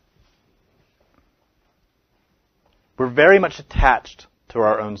 We're very much attached to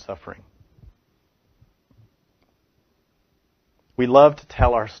our own suffering. We love to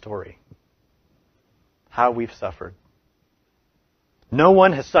tell our story, how we've suffered. No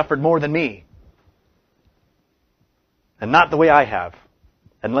one has suffered more than me, and not the way I have.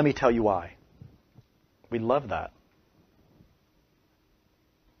 And let me tell you why. We love that.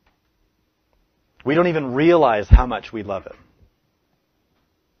 We don't even realize how much we love it.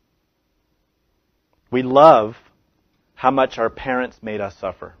 We love how much our parents made us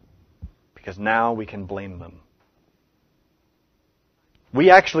suffer, because now we can blame them. We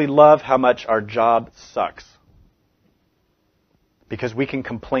actually love how much our job sucks, because we can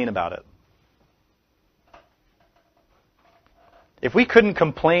complain about it. If we couldn't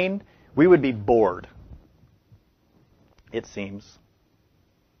complain, we would be bored, it seems.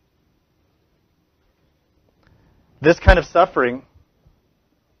 This kind of suffering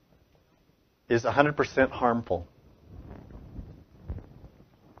is 100% harmful.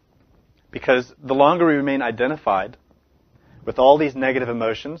 Because the longer we remain identified with all these negative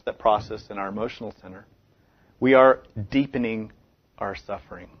emotions that process in our emotional center, we are deepening our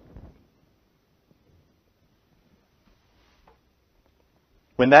suffering.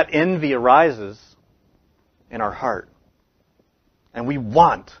 When that envy arises in our heart, and we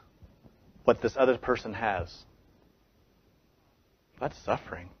want what this other person has, that's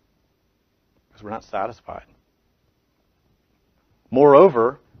suffering, because we're not satisfied.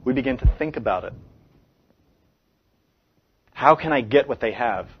 Moreover, we begin to think about it. How can I get what they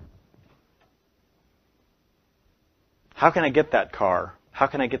have? How can I get that car? How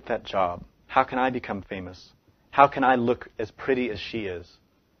can I get that job? How can I become famous? How can I look as pretty as she is?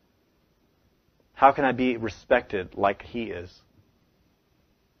 How can I be respected like he is?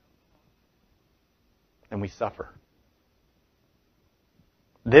 And we suffer.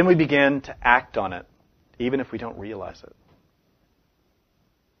 Then we begin to act on it, even if we don't realize it.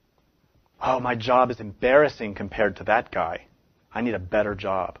 Oh, my job is embarrassing compared to that guy. I need a better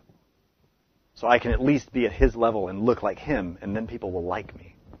job. So I can at least be at his level and look like him, and then people will like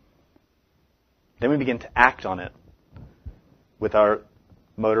me. Then we begin to act on it with our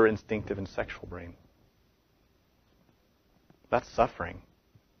motor, instinctive, and sexual brain. That's suffering.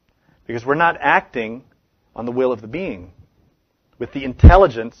 Because we're not acting on the will of the being with the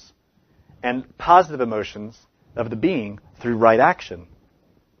intelligence and positive emotions of the being through right action.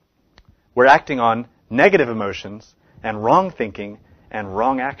 we're acting on negative emotions and wrong thinking and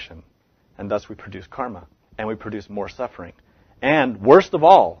wrong action. And thus we produce karma, and we produce more suffering. And worst of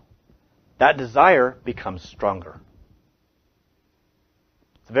all, that desire becomes stronger.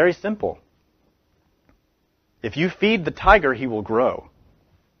 It's very simple. If you feed the tiger, he will grow.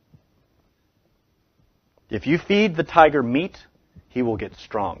 If you feed the tiger meat, he will get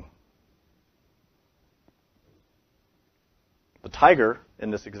strong. The tiger,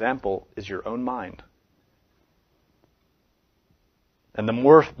 in this example, is your own mind. And the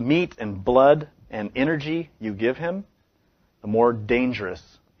more meat and blood and energy you give him, the more dangerous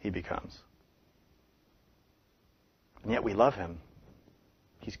he becomes. And yet we love him.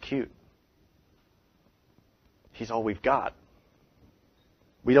 He's cute. He's all we've got.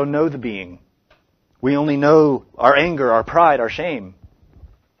 We don't know the being. We only know our anger, our pride, our shame.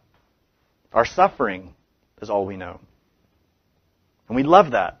 Our suffering is all we know. And we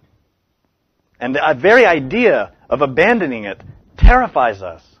love that. And the very idea of abandoning it terrifies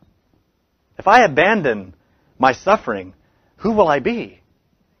us. If I abandon my suffering, who will I be?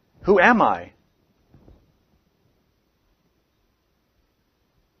 Who am I?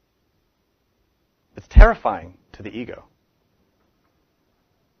 It's terrifying to the ego.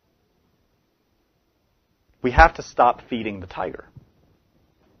 We have to stop feeding the tiger.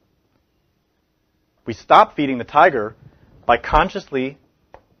 We stop feeding the tiger by consciously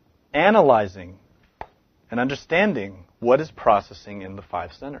analyzing and understanding what is processing in the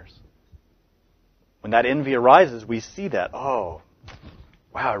five centers. When that envy arises, we see that, oh,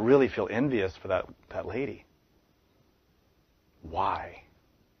 wow, I really feel envious for that lady. Why?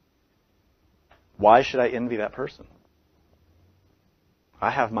 Why should I envy that person?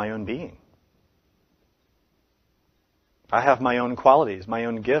 I have my own being. I have my own qualities, my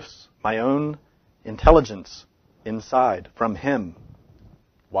own gifts, my own intelligence inside from him.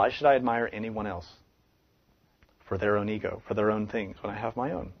 Why should I admire anyone else for their own ego, for their own things, when I have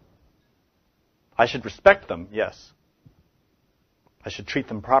my own? I should respect them, yes. I should treat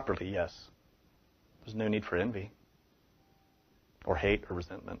them properly, yes. There's no need for envy or hate or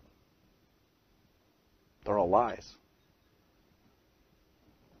resentment. They're all lies.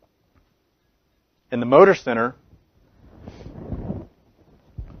 In the motor center,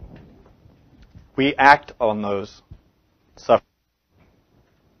 we act on those sufferings.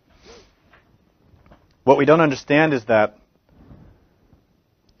 What we don't understand is that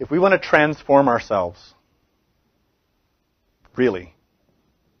if we want to transform ourselves, really,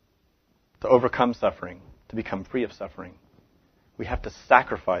 to overcome suffering, to become free of suffering, we have to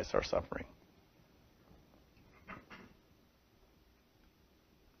sacrifice our suffering.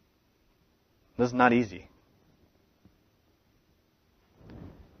 This is not easy.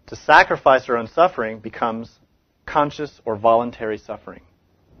 To sacrifice our own suffering becomes conscious or voluntary suffering.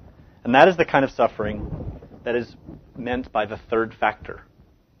 And that is the kind of suffering that is meant by the third factor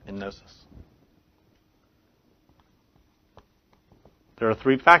in Gnosis. There are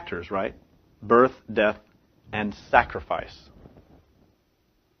three factors, right? Birth, death, and sacrifice.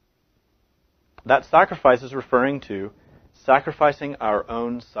 That sacrifice is referring to sacrificing our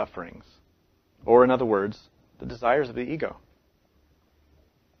own sufferings. Or, in other words, the desires of the ego.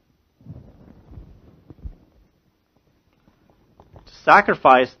 To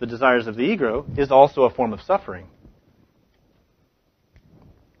sacrifice the desires of the ego is also a form of suffering.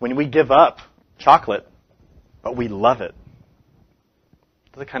 When we give up chocolate, but we love it,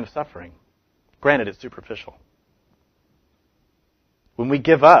 that's a kind of suffering. Granted, it's superficial. When we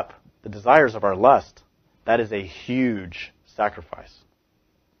give up the desires of our lust, that is a huge sacrifice.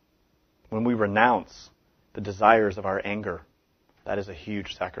 When we renounce the desires of our anger, that is a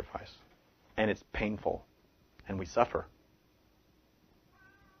huge sacrifice. And it's painful. And we suffer.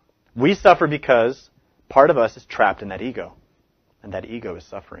 We suffer because part of us is trapped in that ego. And that ego is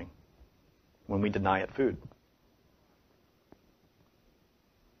suffering when we deny it food.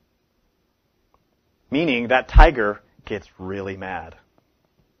 Meaning that tiger gets really mad.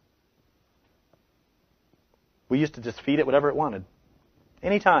 We used to just feed it whatever it wanted.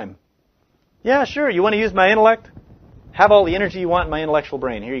 Anytime. Yeah, sure, you want to use my intellect? Have all the energy you want in my intellectual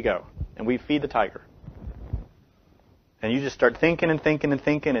brain. Here you go. And we feed the tiger. And you just start thinking and thinking and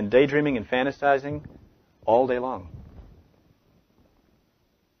thinking and daydreaming and fantasizing all day long.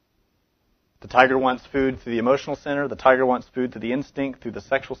 The tiger wants food through the emotional center. The tiger wants food through the instinct, through the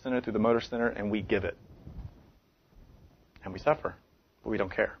sexual center, through the motor center, and we give it. And we suffer, but we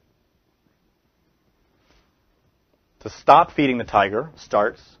don't care. To stop feeding the tiger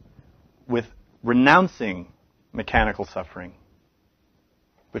starts with renouncing mechanical suffering,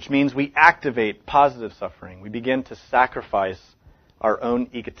 which means we activate positive suffering. We begin to sacrifice our own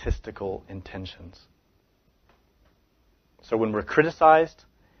egotistical intentions. So when we're criticized,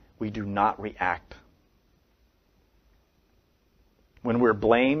 we do not react. When we're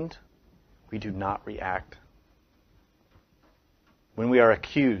blamed, we do not react. When we are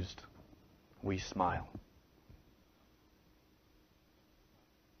accused, we smile.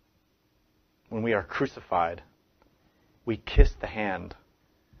 When we are crucified, we kiss the hand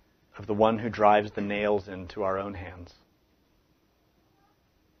of the one who drives the nails into our own hands.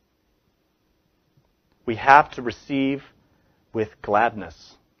 We have to receive with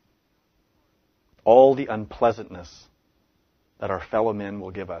gladness all the unpleasantness that our fellow men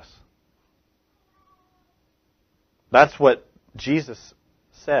will give us. That's what Jesus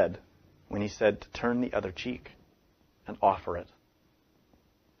said when he said to turn the other cheek and offer it.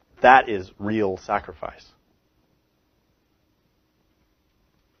 That is real sacrifice.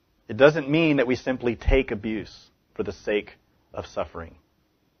 It doesn't mean that we simply take abuse for the sake of suffering.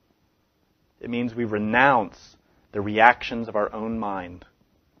 It means we renounce the reactions of our own mind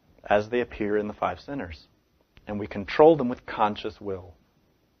as they appear in the five sinners, and we control them with conscious will.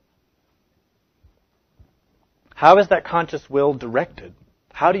 How is that conscious will directed?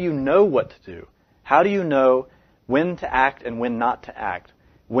 How do you know what to do? How do you know when to act and when not to act?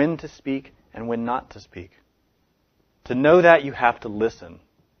 When to speak and when not to speak? To know that, you have to listen.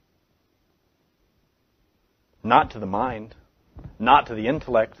 Not to the mind, not to the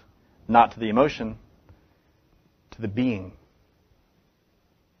intellect, not to the emotion, to the being.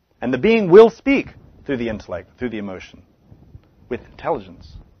 And the being will speak through the intellect, through the emotion, with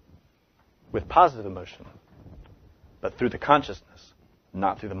intelligence, with positive emotion, but through the consciousness,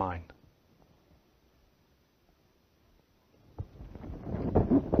 not through the mind.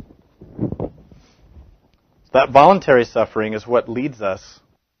 That voluntary suffering is what leads us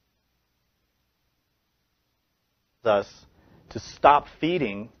to stop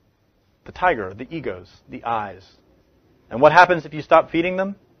feeding the tiger, the egos, the eyes. And what happens if you stop feeding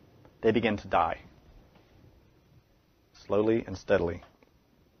them? They begin to die. Slowly and steadily.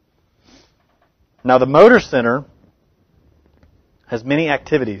 Now the motor center has many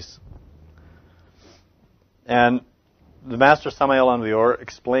activities. And the Master Samael Aun Weor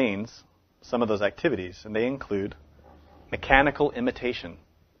explains some of those activities, and they include mechanical imitation.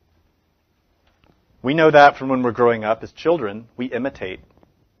 We know that from when we're growing up as children, we imitate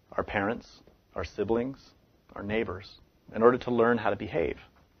our parents, our siblings, our neighbors, in order to learn how to behave.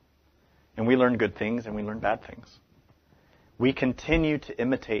 And we learn good things and we learn bad things. We continue to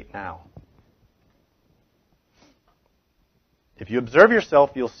imitate now. If you observe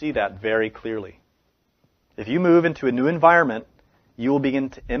yourself, you'll see that very clearly. If you move into a new environment, you will begin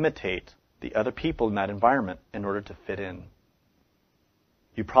to imitate the other people in that environment in order to fit in.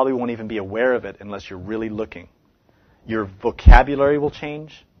 You probably won't even be aware of it unless you're really looking. Your vocabulary will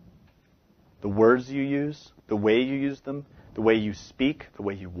change. The words you use, the way you use them, the way you speak, the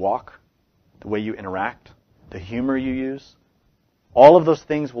way you walk, the way you interact, the humor you use. All of those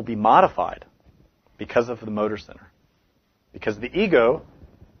things will be modified because of the motor center. Because the ego,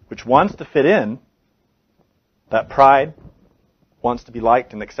 which wants to fit in, that pride wants to be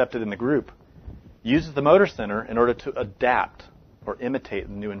liked and accepted in the group, uses the motor center in order to adapt or imitate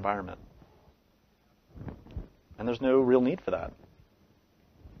the new environment. And there's no real need for that.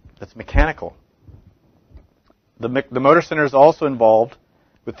 It's mechanical. The motor center is also involved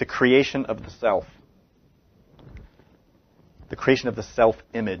with the creation of the self. The creation of the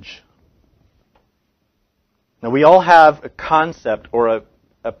self-image. Now we all have a concept or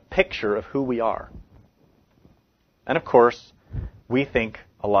a picture of who we are. And of course, we think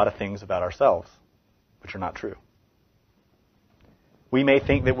a lot of things about ourselves, which are not true. We may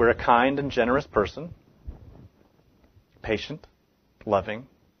think that we're a kind and generous person, patient, loving,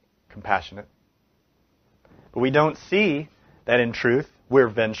 compassionate. But we don't see that in truth we're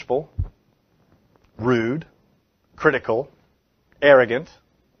vengeful, rude, critical, arrogant,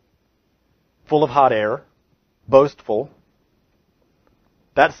 full of hot air, boastful.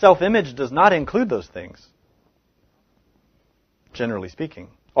 That self-image does not include those things, generally speaking.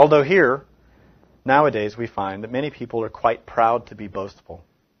 Although here, nowadays, we find that many people are quite proud to be boastful.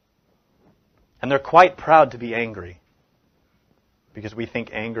 And they're quite proud to be angry, because we think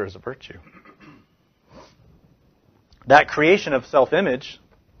anger is a virtue. That creation of self-image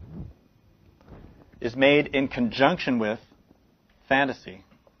is made in conjunction with fantasy,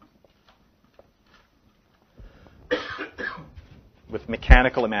 with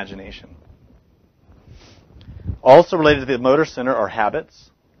mechanical imagination. Also related to the motor center are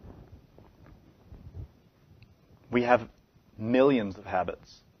habits. We have millions of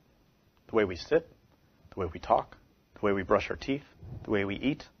habits. The way we sit, the way we talk, the the way we brush our teeth, the way we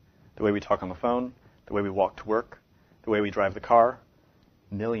eat, the way we talk on the phone, the way we walk to work, the way we drive the car.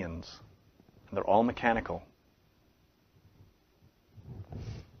 Millions. And they're all mechanical.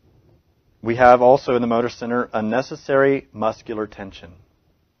 We have also in the motor center unnecessary muscular tension.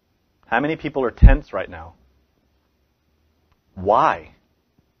 How many people are tense right now? Why?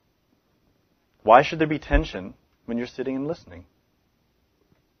 Why should there be tension when you're sitting and listening?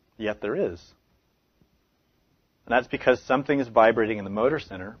 Yet there is. And that's because something is vibrating in the motor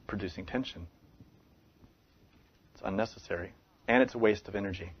center, producing tension. It's unnecessary. And it's a waste of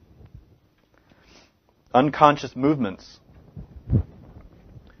energy. Unconscious movements,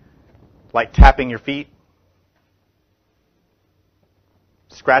 like tapping your feet,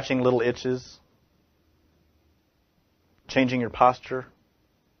 scratching little itches, changing your posture,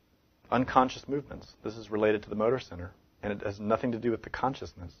 unconscious movements. This is related to the motor center, and it has nothing to do with the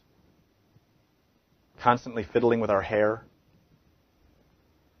consciousness. Constantly fiddling with our hair,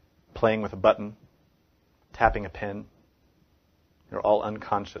 playing with a button, tapping a pen. They're all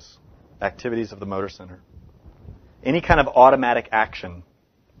unconscious activities of the motor center. Any kind of automatic action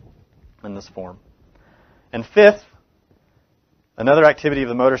in this form. And fifth, another activity of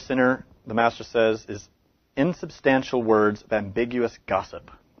the motor center, the Master says, is insubstantial words of ambiguous gossip.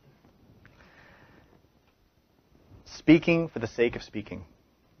 Speaking for the sake of speaking.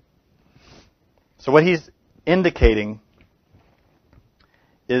 So what he's indicating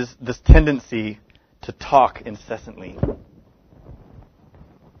is this tendency to talk incessantly.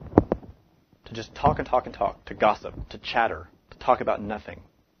 To just talk and talk and talk, to gossip, to chatter, to talk about nothing.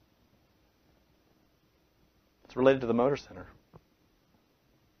 It's related to the motor center.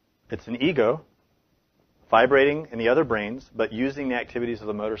 It's an ego vibrating in the other brains, but using the activities of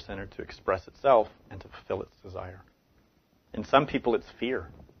the motor center to express itself and to fulfill its desire. In some people, it's fear.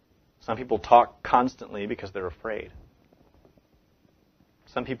 Some people talk constantly because they're afraid.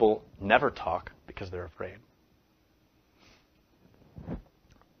 Some people never talk because they're afraid.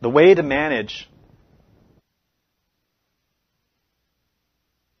 The way to manage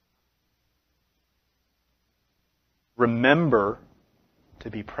remember to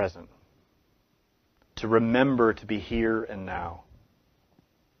be present, to remember to be here and now,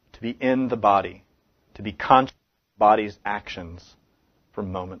 to be in the body, to be conscious of the body's actions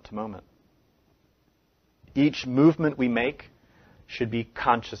from moment to moment. Each movement we make should be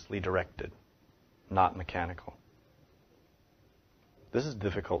consciously directed, not mechanical. This is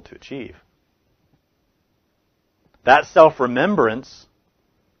difficult to achieve. That self-remembrance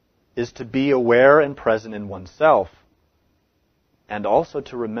is to be aware and present in oneself, and also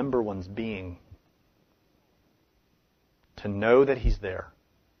to remember one's being. To know that he's there.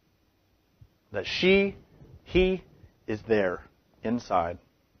 That he is there, inside,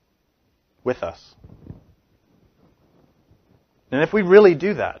 with us. And if we really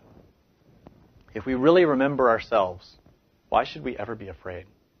do that, if we really remember ourselves, why should we ever be afraid?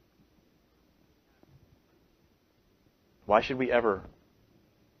 Why should we ever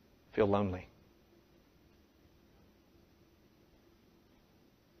feel lonely?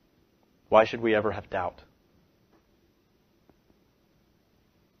 Why should we ever have doubt?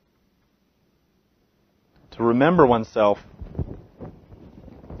 To remember oneself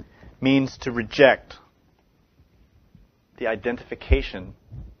means to reject the identification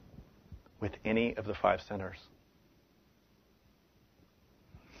with any of the five centers.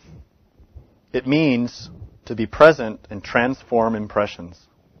 It means to be present and transform impressions.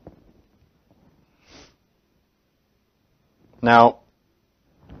 Now,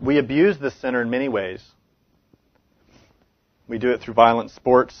 we abuse this center in many ways. We do it through violent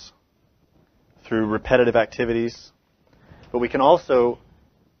sports, through repetitive activities, but we can also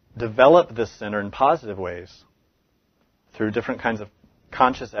develop this center in positive ways through different kinds of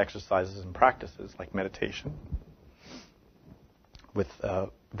conscious exercises and practices like meditation, with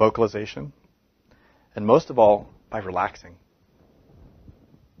vocalization, and most of all, by relaxing.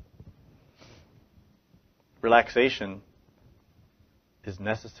 Relaxation is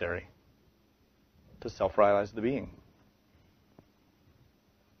necessary to self-realize the being.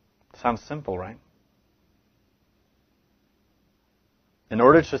 Sounds simple, right? In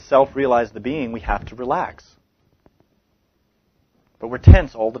order to self-realize the being, we have to relax. But we're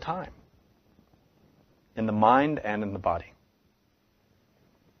tense all the time, in the mind and in the body.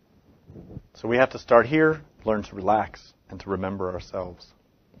 So we have to start here, learn to relax, and to remember ourselves.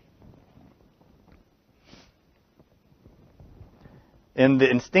 In the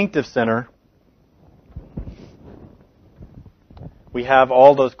instinctive center, we have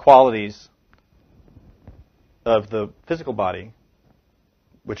all those qualities of the physical body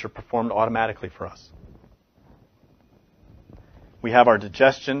which are performed automatically for us. We have our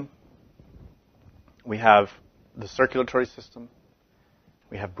digestion. We have the circulatory system.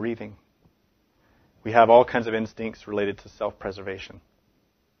 We have breathing. We have all kinds of instincts related to self-preservation.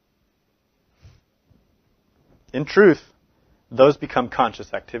 In truth, those become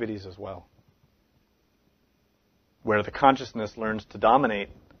conscious activities as well, where the consciousness learns to dominate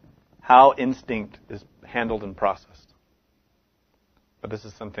how instinct is handled and processed. But this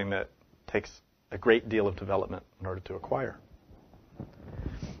is something that takes a great deal of development in order to acquire.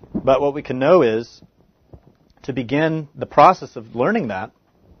 But what we can know is, to begin the process of learning that,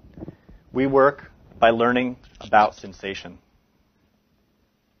 we work by learning about sensation.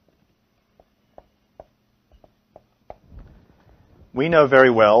 We know very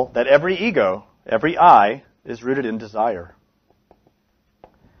well that every ego, every I, is rooted in desire.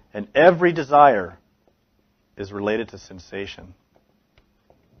 And every desire is related to sensation.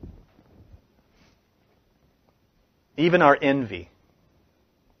 Even our envy,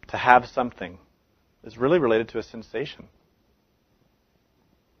 to have something, is really related to a sensation.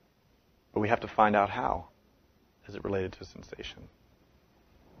 But we have to find out how is it related to a sensation.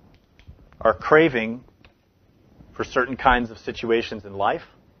 Our craving for certain kinds of situations in life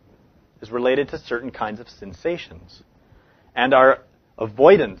is related to certain kinds of sensations. And our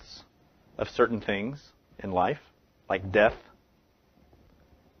avoidance of certain things in life, like death,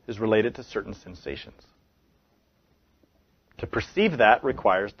 is related to certain sensations. To perceive that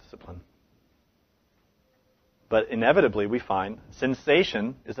requires discipline. But inevitably we find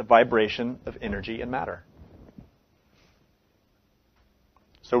sensation is a vibration of energy and matter.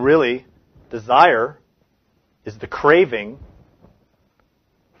 So really, desire is the craving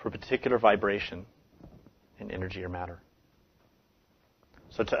for a particular vibration in energy or matter.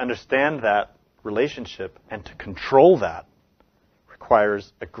 So to understand that relationship and to control that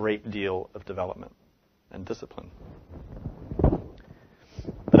requires a great deal of development and discipline.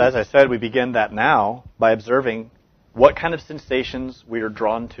 But as I said, we begin that now by observing what kind of sensations we are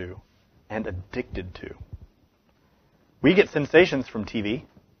drawn to and addicted to. We get sensations from TV.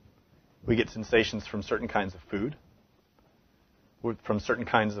 We get sensations from certain kinds of food, from certain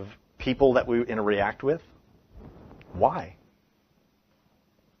kinds of people that we interact with. Why?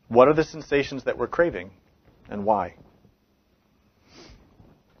 What are the sensations that we're craving, and why?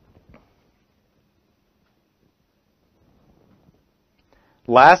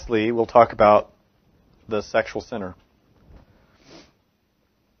 Lastly, we'll talk about the sexual center.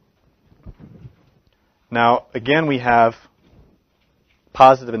 Now, again, we have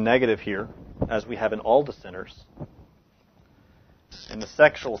positive and negative here, as we have in all the centers. In the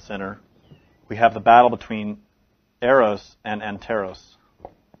sexual center, we have the battle between Eros and Anteros.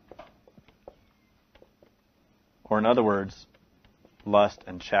 Or in other words, lust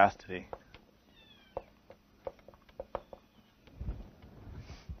and chastity.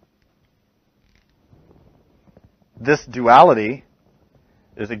 This duality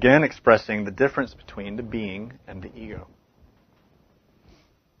is again expressing the difference between the being and the ego.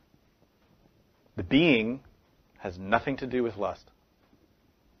 The being has nothing to do with lust.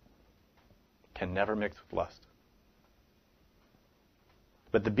 Can never mix with lust.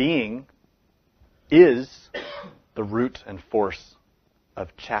 But the being is the root and force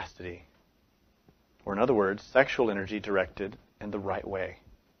of chastity. Or in other words, sexual energy directed in the right way.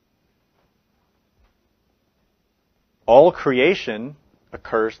 All creation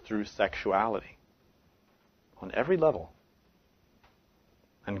occurs through sexuality on every level.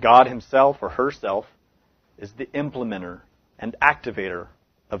 And God himself or herself is the implementer and activator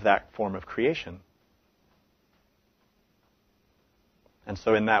of that form of creation. And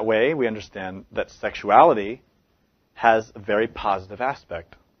so in that way, we understand that sexuality has a very positive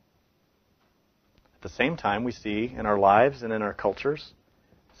aspect. At the same time, we see in our lives and in our cultures,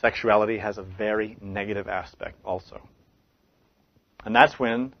 sexuality has a very negative aspect also. And that's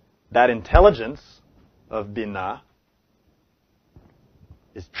when that intelligence of Binah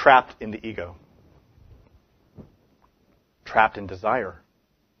is trapped in the ego. Trapped in desire.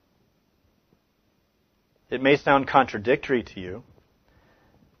 It may sound contradictory to you,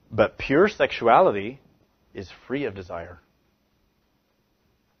 but pure sexuality is free of desire.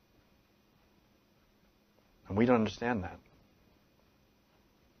 And we don't understand that.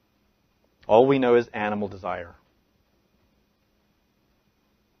 All we know is animal desire.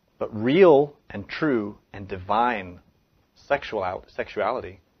 But real and true and divine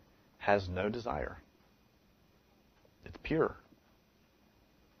sexuality has no desire. It's pure.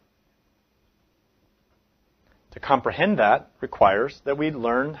 To comprehend that requires that we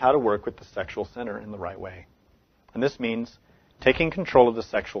learn how to work with the sexual center in the right way. And this means taking control of the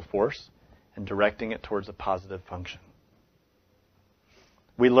sexual force and directing it towards a positive function.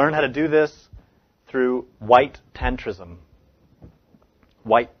 We learn how to do this through white tantrism,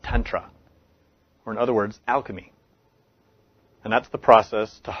 white tantra, or in other words, alchemy. And that's the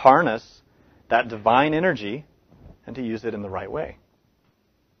process to harness that divine energy and to use it in the right way.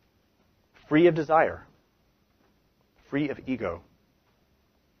 Free of desire, free of ego,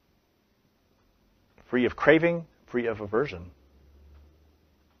 free of craving, free of aversion,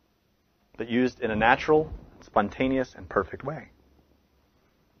 but used in a natural, spontaneous, and perfect way.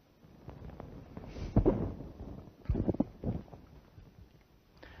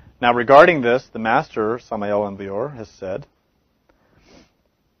 Now, regarding this, the master, Samael Aun-Weor, has said,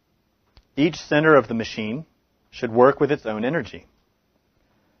 each center of the machine should work with its own energy.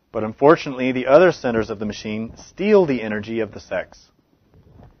 But unfortunately, the other centers of the machine steal the energy of the sex.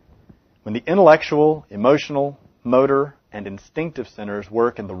 When the intellectual, emotional, motor, and instinctive centers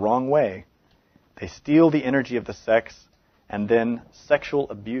work in the wrong way, they steal the energy of the sex, and then sexual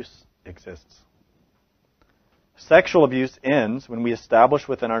abuse exists. Sexual abuse ends when we establish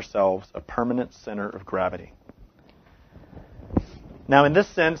within ourselves a permanent center of gravity. Now, in this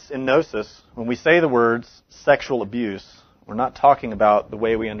sense, in Gnosis, when we say the words sexual abuse, we're not talking about the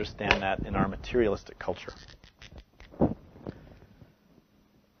way we understand that in our materialistic culture.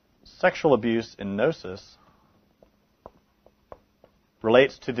 Sexual abuse in Gnosis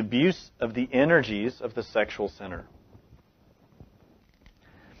relates to the abuse of the energies of the sexual center.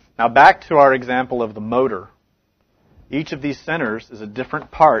 Now, back to our example of the motor. Each of these centers is a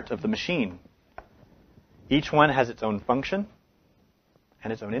different part of the machine. Each one has its own function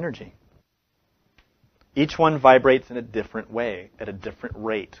and its own energy. Each one vibrates in a different way, at a different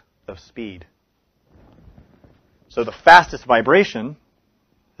rate of speed. So the fastest vibration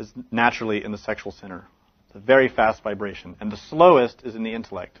is naturally in the sexual center. It's a very fast vibration. And the slowest is in the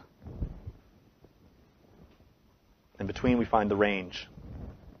intellect. In between we find the range.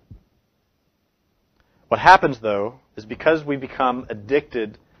 What happens, though, is because we become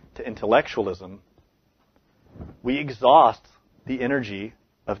addicted to intellectualism, we exhaust the energy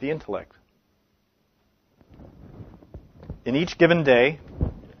of the intellect. In each given day,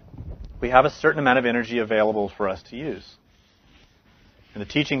 we have a certain amount of energy available for us to use. In the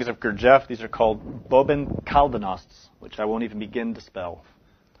teachings of Gurdjieff, these are called Boben Kaldenosti, which I won't even begin to spell.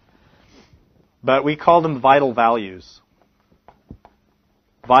 But we call them vital values.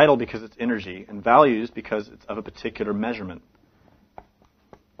 Vital because it's energy, and values because it's of a particular measurement.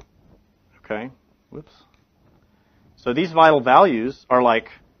 Okay? Whoops. So these vital values are like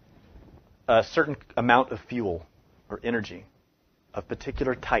a certain amount of fuel or energy of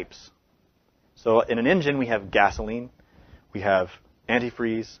particular types. So in an engine, we have gasoline, we have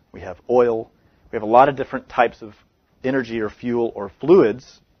antifreeze, we have oil, we have a lot of different types of energy or fuel or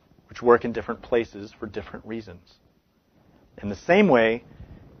fluids which work in different places for different reasons. In the same way,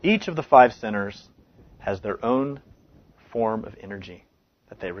 each of the 5 centers has their own form of energy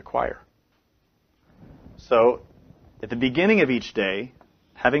that they require. So, at the beginning of each day,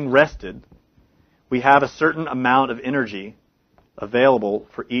 having rested, we have a certain amount of energy available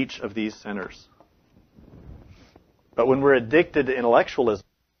for each of these centers. But when we're addicted to intellectualism,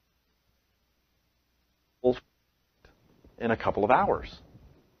 in a couple of hours.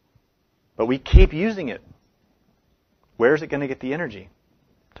 But we keep using it. Where's it going to get the energy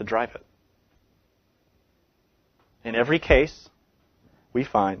to drive it? In every case, we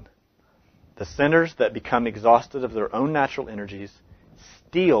find the centers that become exhausted of their own natural energies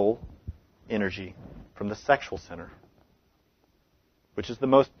steal energy from the sexual center, which is the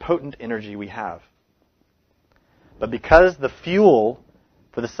most potent energy we have. But because the fuel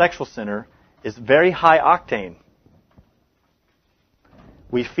for the sexual center is very high octane,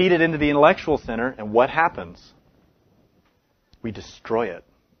 we feed it into the intellectual center, and what happens? We destroy it.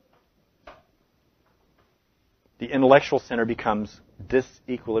 The intellectual center becomes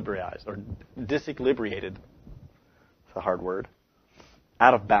disequilibrated, or disequilibrated, it's a hard word,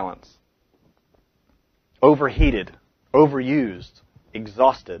 out of balance, overheated, overused,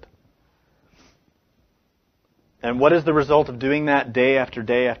 exhausted. And what is the result of doing that day after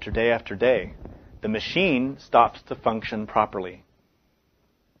day after day after day? The machine stops to function properly.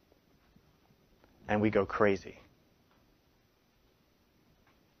 And we go crazy.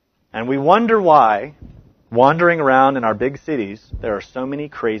 And we wonder why, wandering around in our big cities, there are so many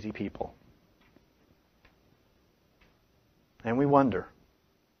crazy people. And we wonder.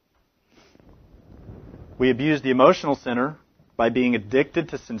 We abuse the emotional center by being addicted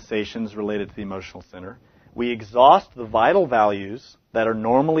to sensations related to the emotional center. We exhaust the vital values that are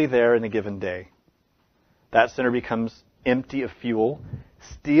normally there in a given day. That center becomes empty of fuel,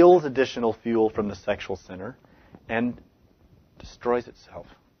 steals additional fuel from the sexual center, and destroys itself.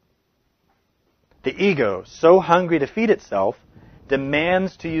 The ego, so hungry to feed itself,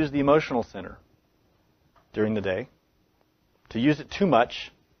 demands to use the emotional center during the day, to use it too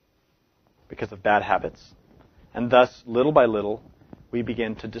much because of bad habits, and thus, little by little, we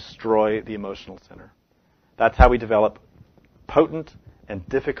begin to destroy the emotional center. That's how we develop potent and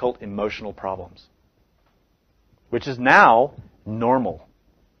difficult emotional problems, which is now normal.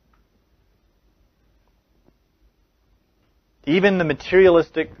 Even the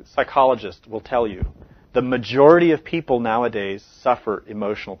materialistic psychologist will tell you the majority of people nowadays suffer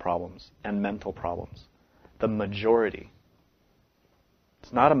emotional problems and mental problems. The majority.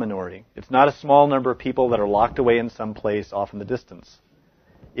 It's not a minority. It's not a small number of people that are locked away in some place off in the distance.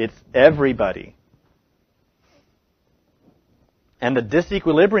 It's everybody. And the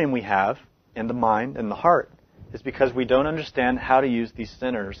disequilibrium we have in the mind and the heart is because we don't understand how to use these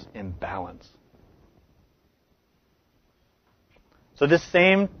centers in balance. So this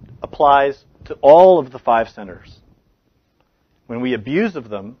same applies to all of the 5 centers. When we abuse of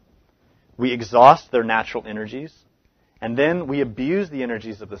them, we exhaust their natural energies, and then we abuse the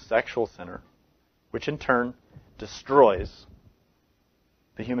energies of the sexual center, which in turn destroys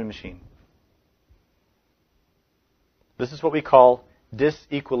the human machine. This is what we call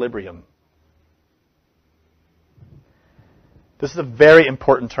disequilibrium. This is a very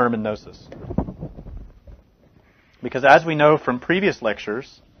important term in Gnosis. Because as we know from previous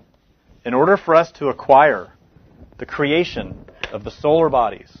lectures, in order for us to acquire the creation of the solar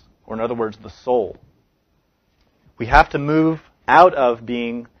bodies, or in other words, the soul, we have to move out of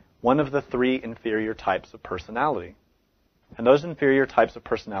being one of the 3 inferior types of personality. And those inferior types of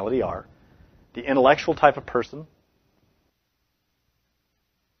personality are the intellectual type of person,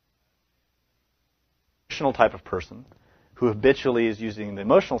 emotional type of person, who habitually is using the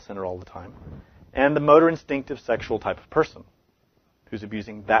emotional center all the time, and the motor instinctive sexual type of person, who's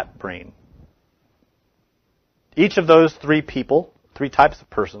abusing that brain. Each of those 3 people, 3 types of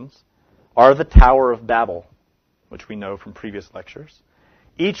persons, are the Tower of Babel, which we know from previous lectures.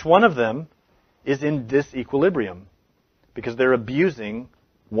 Each one of them is in disequilibrium because they're abusing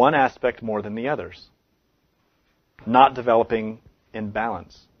one aspect more than the others, not developing in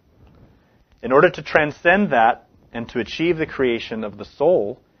balance. In order to transcend that and to achieve the creation of the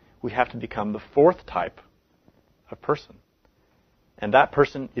soul, we have to become the 4th type of person. And that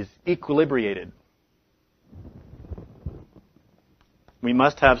person is equilibrated. We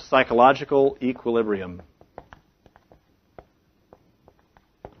must have psychological equilibrium.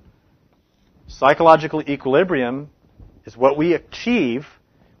 Psychological equilibrium is what we achieve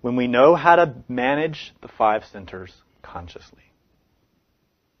when we know how to manage the 5 centers consciously.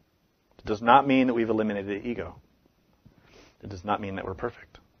 It does not mean that we've eliminated the ego. It does not mean that we're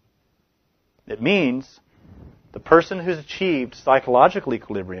perfect. It means the person who's achieved psychological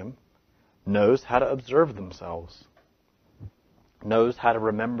equilibrium knows how to observe themselves, knows how to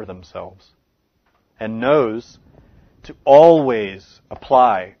remember themselves, and knows to always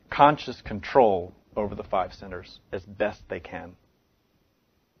apply conscious control over the 5 centers as best they can.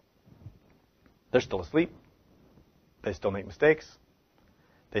 They're still asleep. They still make mistakes.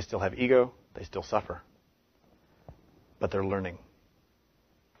 They still have ego. They still suffer. But they're learning.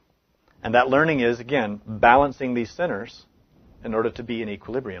 And that learning is, again, balancing these centers in order to be in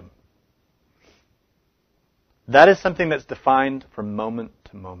equilibrium. That is something that's defined from moment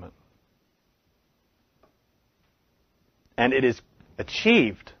to moment. And it is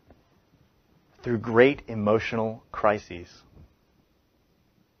achieved through great emotional crises.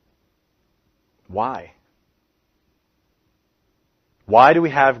 Why? Why do we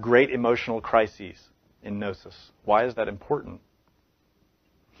have great emotional crises in Gnosis? Why is that important?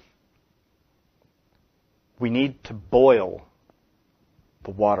 We need to boil the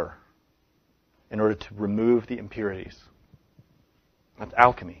water in order to remove the impurities. That's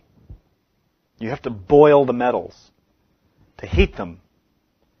alchemy. You have to boil the metals, to heat them,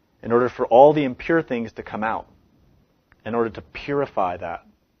 in order for all the impure things to come out, in order to purify that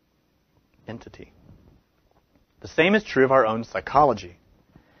entity. The same is true of our own psychology.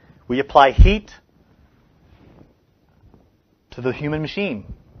 We apply heat to the human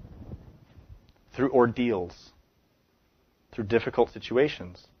machine through ordeals, through difficult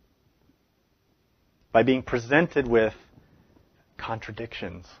situations, by being presented with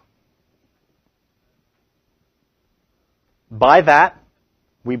contradictions. By that,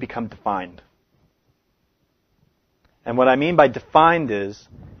 we become defined. And what I mean by defined is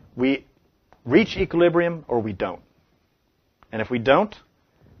we reach equilibrium or we don't. And if we don't,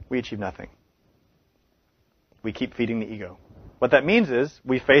 we achieve nothing. We keep feeding the ego. What that means is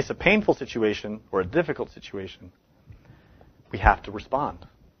we face a painful situation or a difficult situation, we have to respond.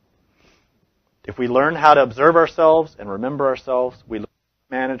 If we learn how to observe ourselves and remember ourselves, we learn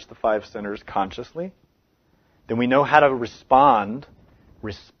to manage the five sinners consciously, then we know how to respond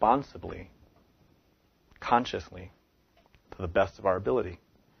responsibly, consciously, to the best of our ability,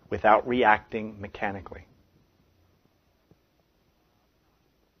 without reacting mechanically.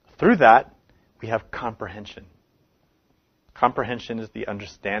 Through that, we have comprehension. Comprehension is the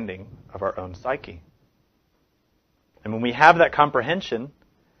understanding of our own psyche. And when we have that comprehension,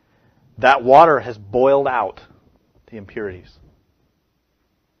 that water has boiled out the impurities.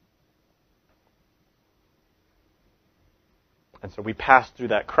 And so we pass through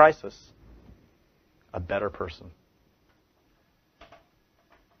that crisis a better person.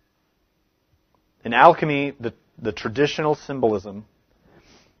 In alchemy, the traditional symbolism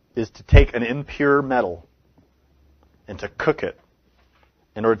is to take an impure metal and to cook it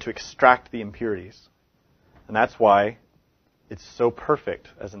in order to extract the impurities. And that's why it's so perfect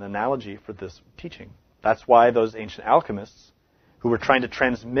as an analogy for this teaching. That's why those ancient alchemists who were trying to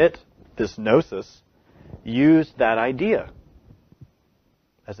transmit this gnosis used that idea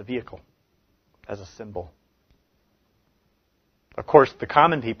as a vehicle, as a symbol. Of course, the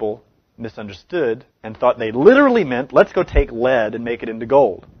common people misunderstood and thought they literally meant, let's go take lead and make it into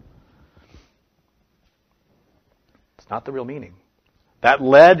gold. It's not the real meaning. That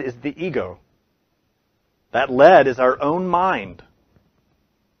lead is the ego. That lead is our own mind.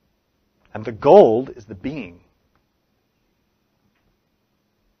 And the gold is the being.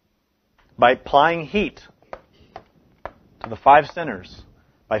 By applying heat to the five sinners,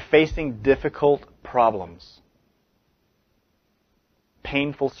 by facing difficult problems,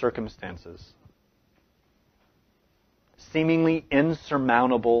 painful circumstances, seemingly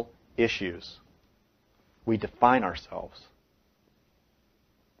insurmountable issues, we define ourselves.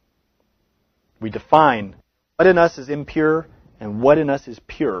 We define what in us is impure and what in us is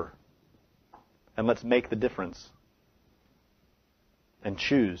pure. And let's make the difference and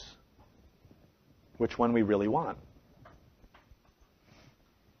choose which one we really want.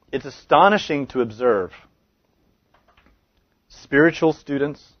 It's astonishing to observe spiritual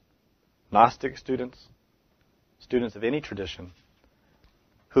students, Gnostic students, students of any tradition,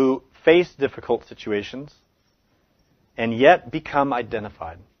 who face difficult situations and yet become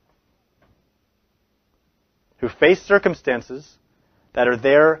identified. Who face circumstances that are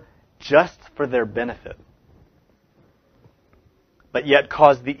there just for their benefit, but yet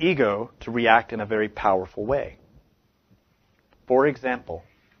cause the ego to react in a very powerful way. For example,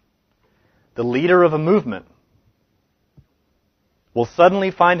 the leader of a movement will suddenly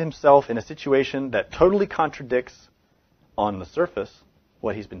find himself in a situation that totally contradicts, on the surface,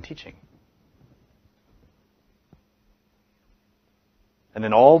 what he's been teaching. And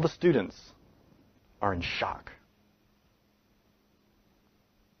then all the students are in shock.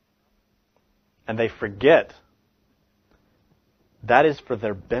 And they forget that is for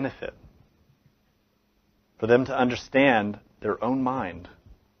their benefit. For them to understand their own mind.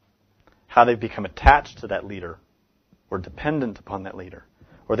 How they've become attached to that leader, or dependent upon that leader,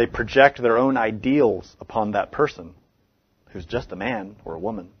 or they project their own ideals upon that person, who's just a man or a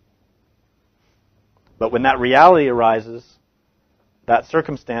woman. But when that reality arises, that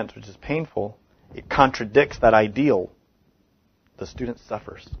circumstance which is painful, it contradicts that ideal. The student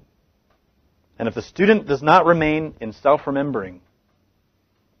suffers. And if the student does not remain in self-remembering,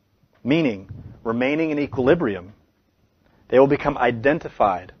 meaning remaining in equilibrium, they will become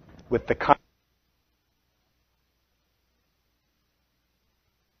identified with the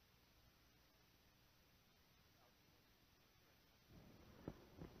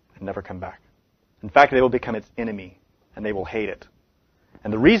and never come back. In fact, they will become its enemy, and they will hate it.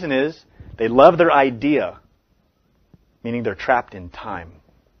 And the reason is, they love their idea, meaning they're trapped in time.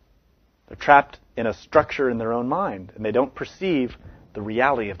 They're trapped in a structure in their own mind, and they don't perceive the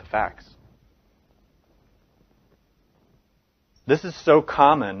reality of the facts. This is so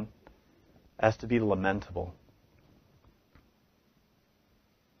common as to be lamentable.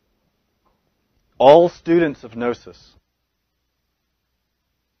 All students of Gnosis,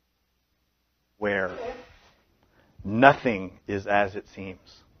 where nothing is as it seems.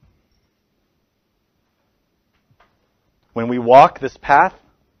 When we walk this path,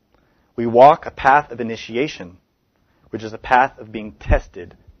 we walk a path of initiation, which is a path of being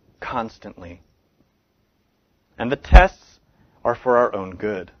tested constantly. And the tests are for our own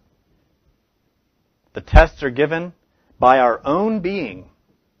good. The tests are given by our own being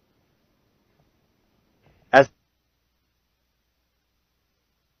as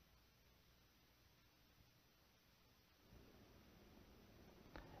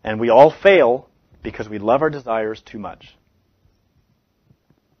and we all fail because we love our desires too much.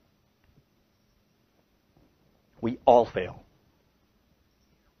 We all fail.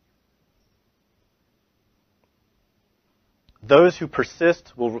 Those who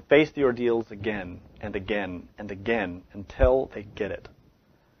persist will face the ordeals again and again and again until they get it.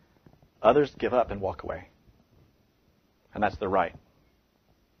 Others give up and walk away. And that's their right.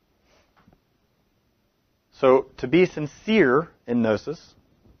 So to be sincere in Gnosis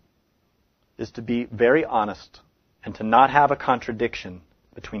is to be very honest and to not have a contradiction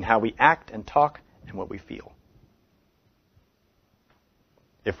between how we act and talk and what we feel.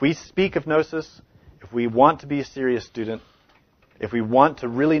 If we speak of Gnosis, if we want to be a serious student, if we want to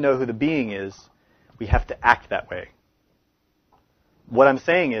really know who the being is, we have to act that way. What I'm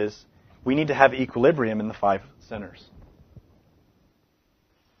saying is, we need to have equilibrium in the 5 centers.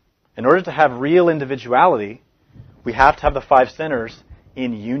 In order to have real individuality, we have to have the 5 centers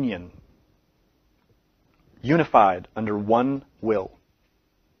in union. Unified under one will,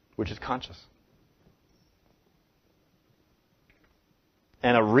 which is conscious.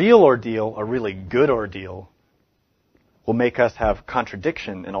 And a real ordeal, a really good ordeal, will make us have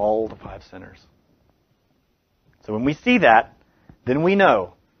contradiction in all the 5 centers. So when we see that, then we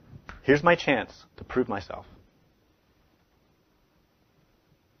know, here's my chance to prove myself.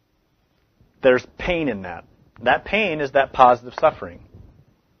 There's pain in that. That pain is that positive suffering.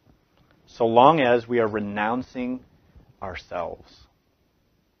 So long as we are renouncing ourselves.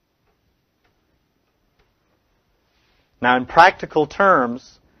 Now, in practical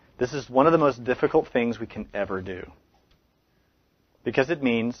terms, this is one of the most difficult things we can ever do. Because it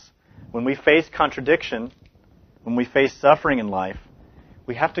means when we face contradiction, when we face suffering in life,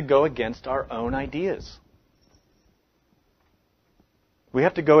 we have to go against our own ideas. We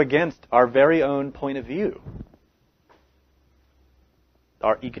have to go against our very own point of view.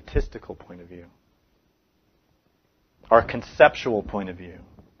 Our egotistical point of view. Our conceptual point of view.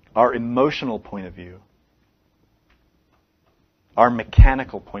 Our emotional point of view. Our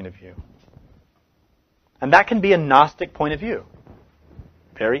mechanical point of view. And that can be a Gnostic point of view.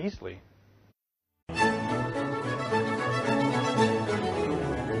 Very easily.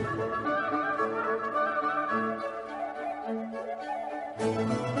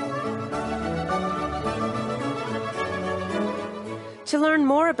 To learn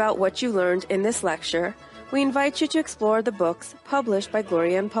more about what you learned in this lecture, we invite you to explore the books published by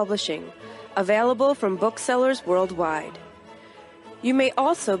Glorian Publishing, available from booksellers worldwide. You may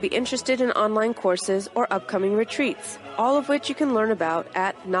also be interested in online courses or upcoming retreats, all of which you can learn about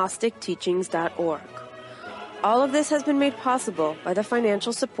at GnosticTeachings.org. All of this has been made possible by the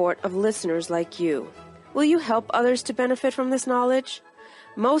financial support of listeners like you. Will you help others to benefit from this knowledge?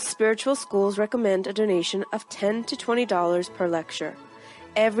 Most spiritual schools recommend a donation of $10 to $20 per lecture.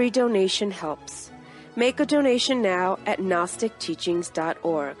 Every donation helps. Make a donation now at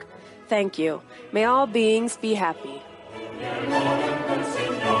GnosticTeachings.org. Thank you. May all beings be happy.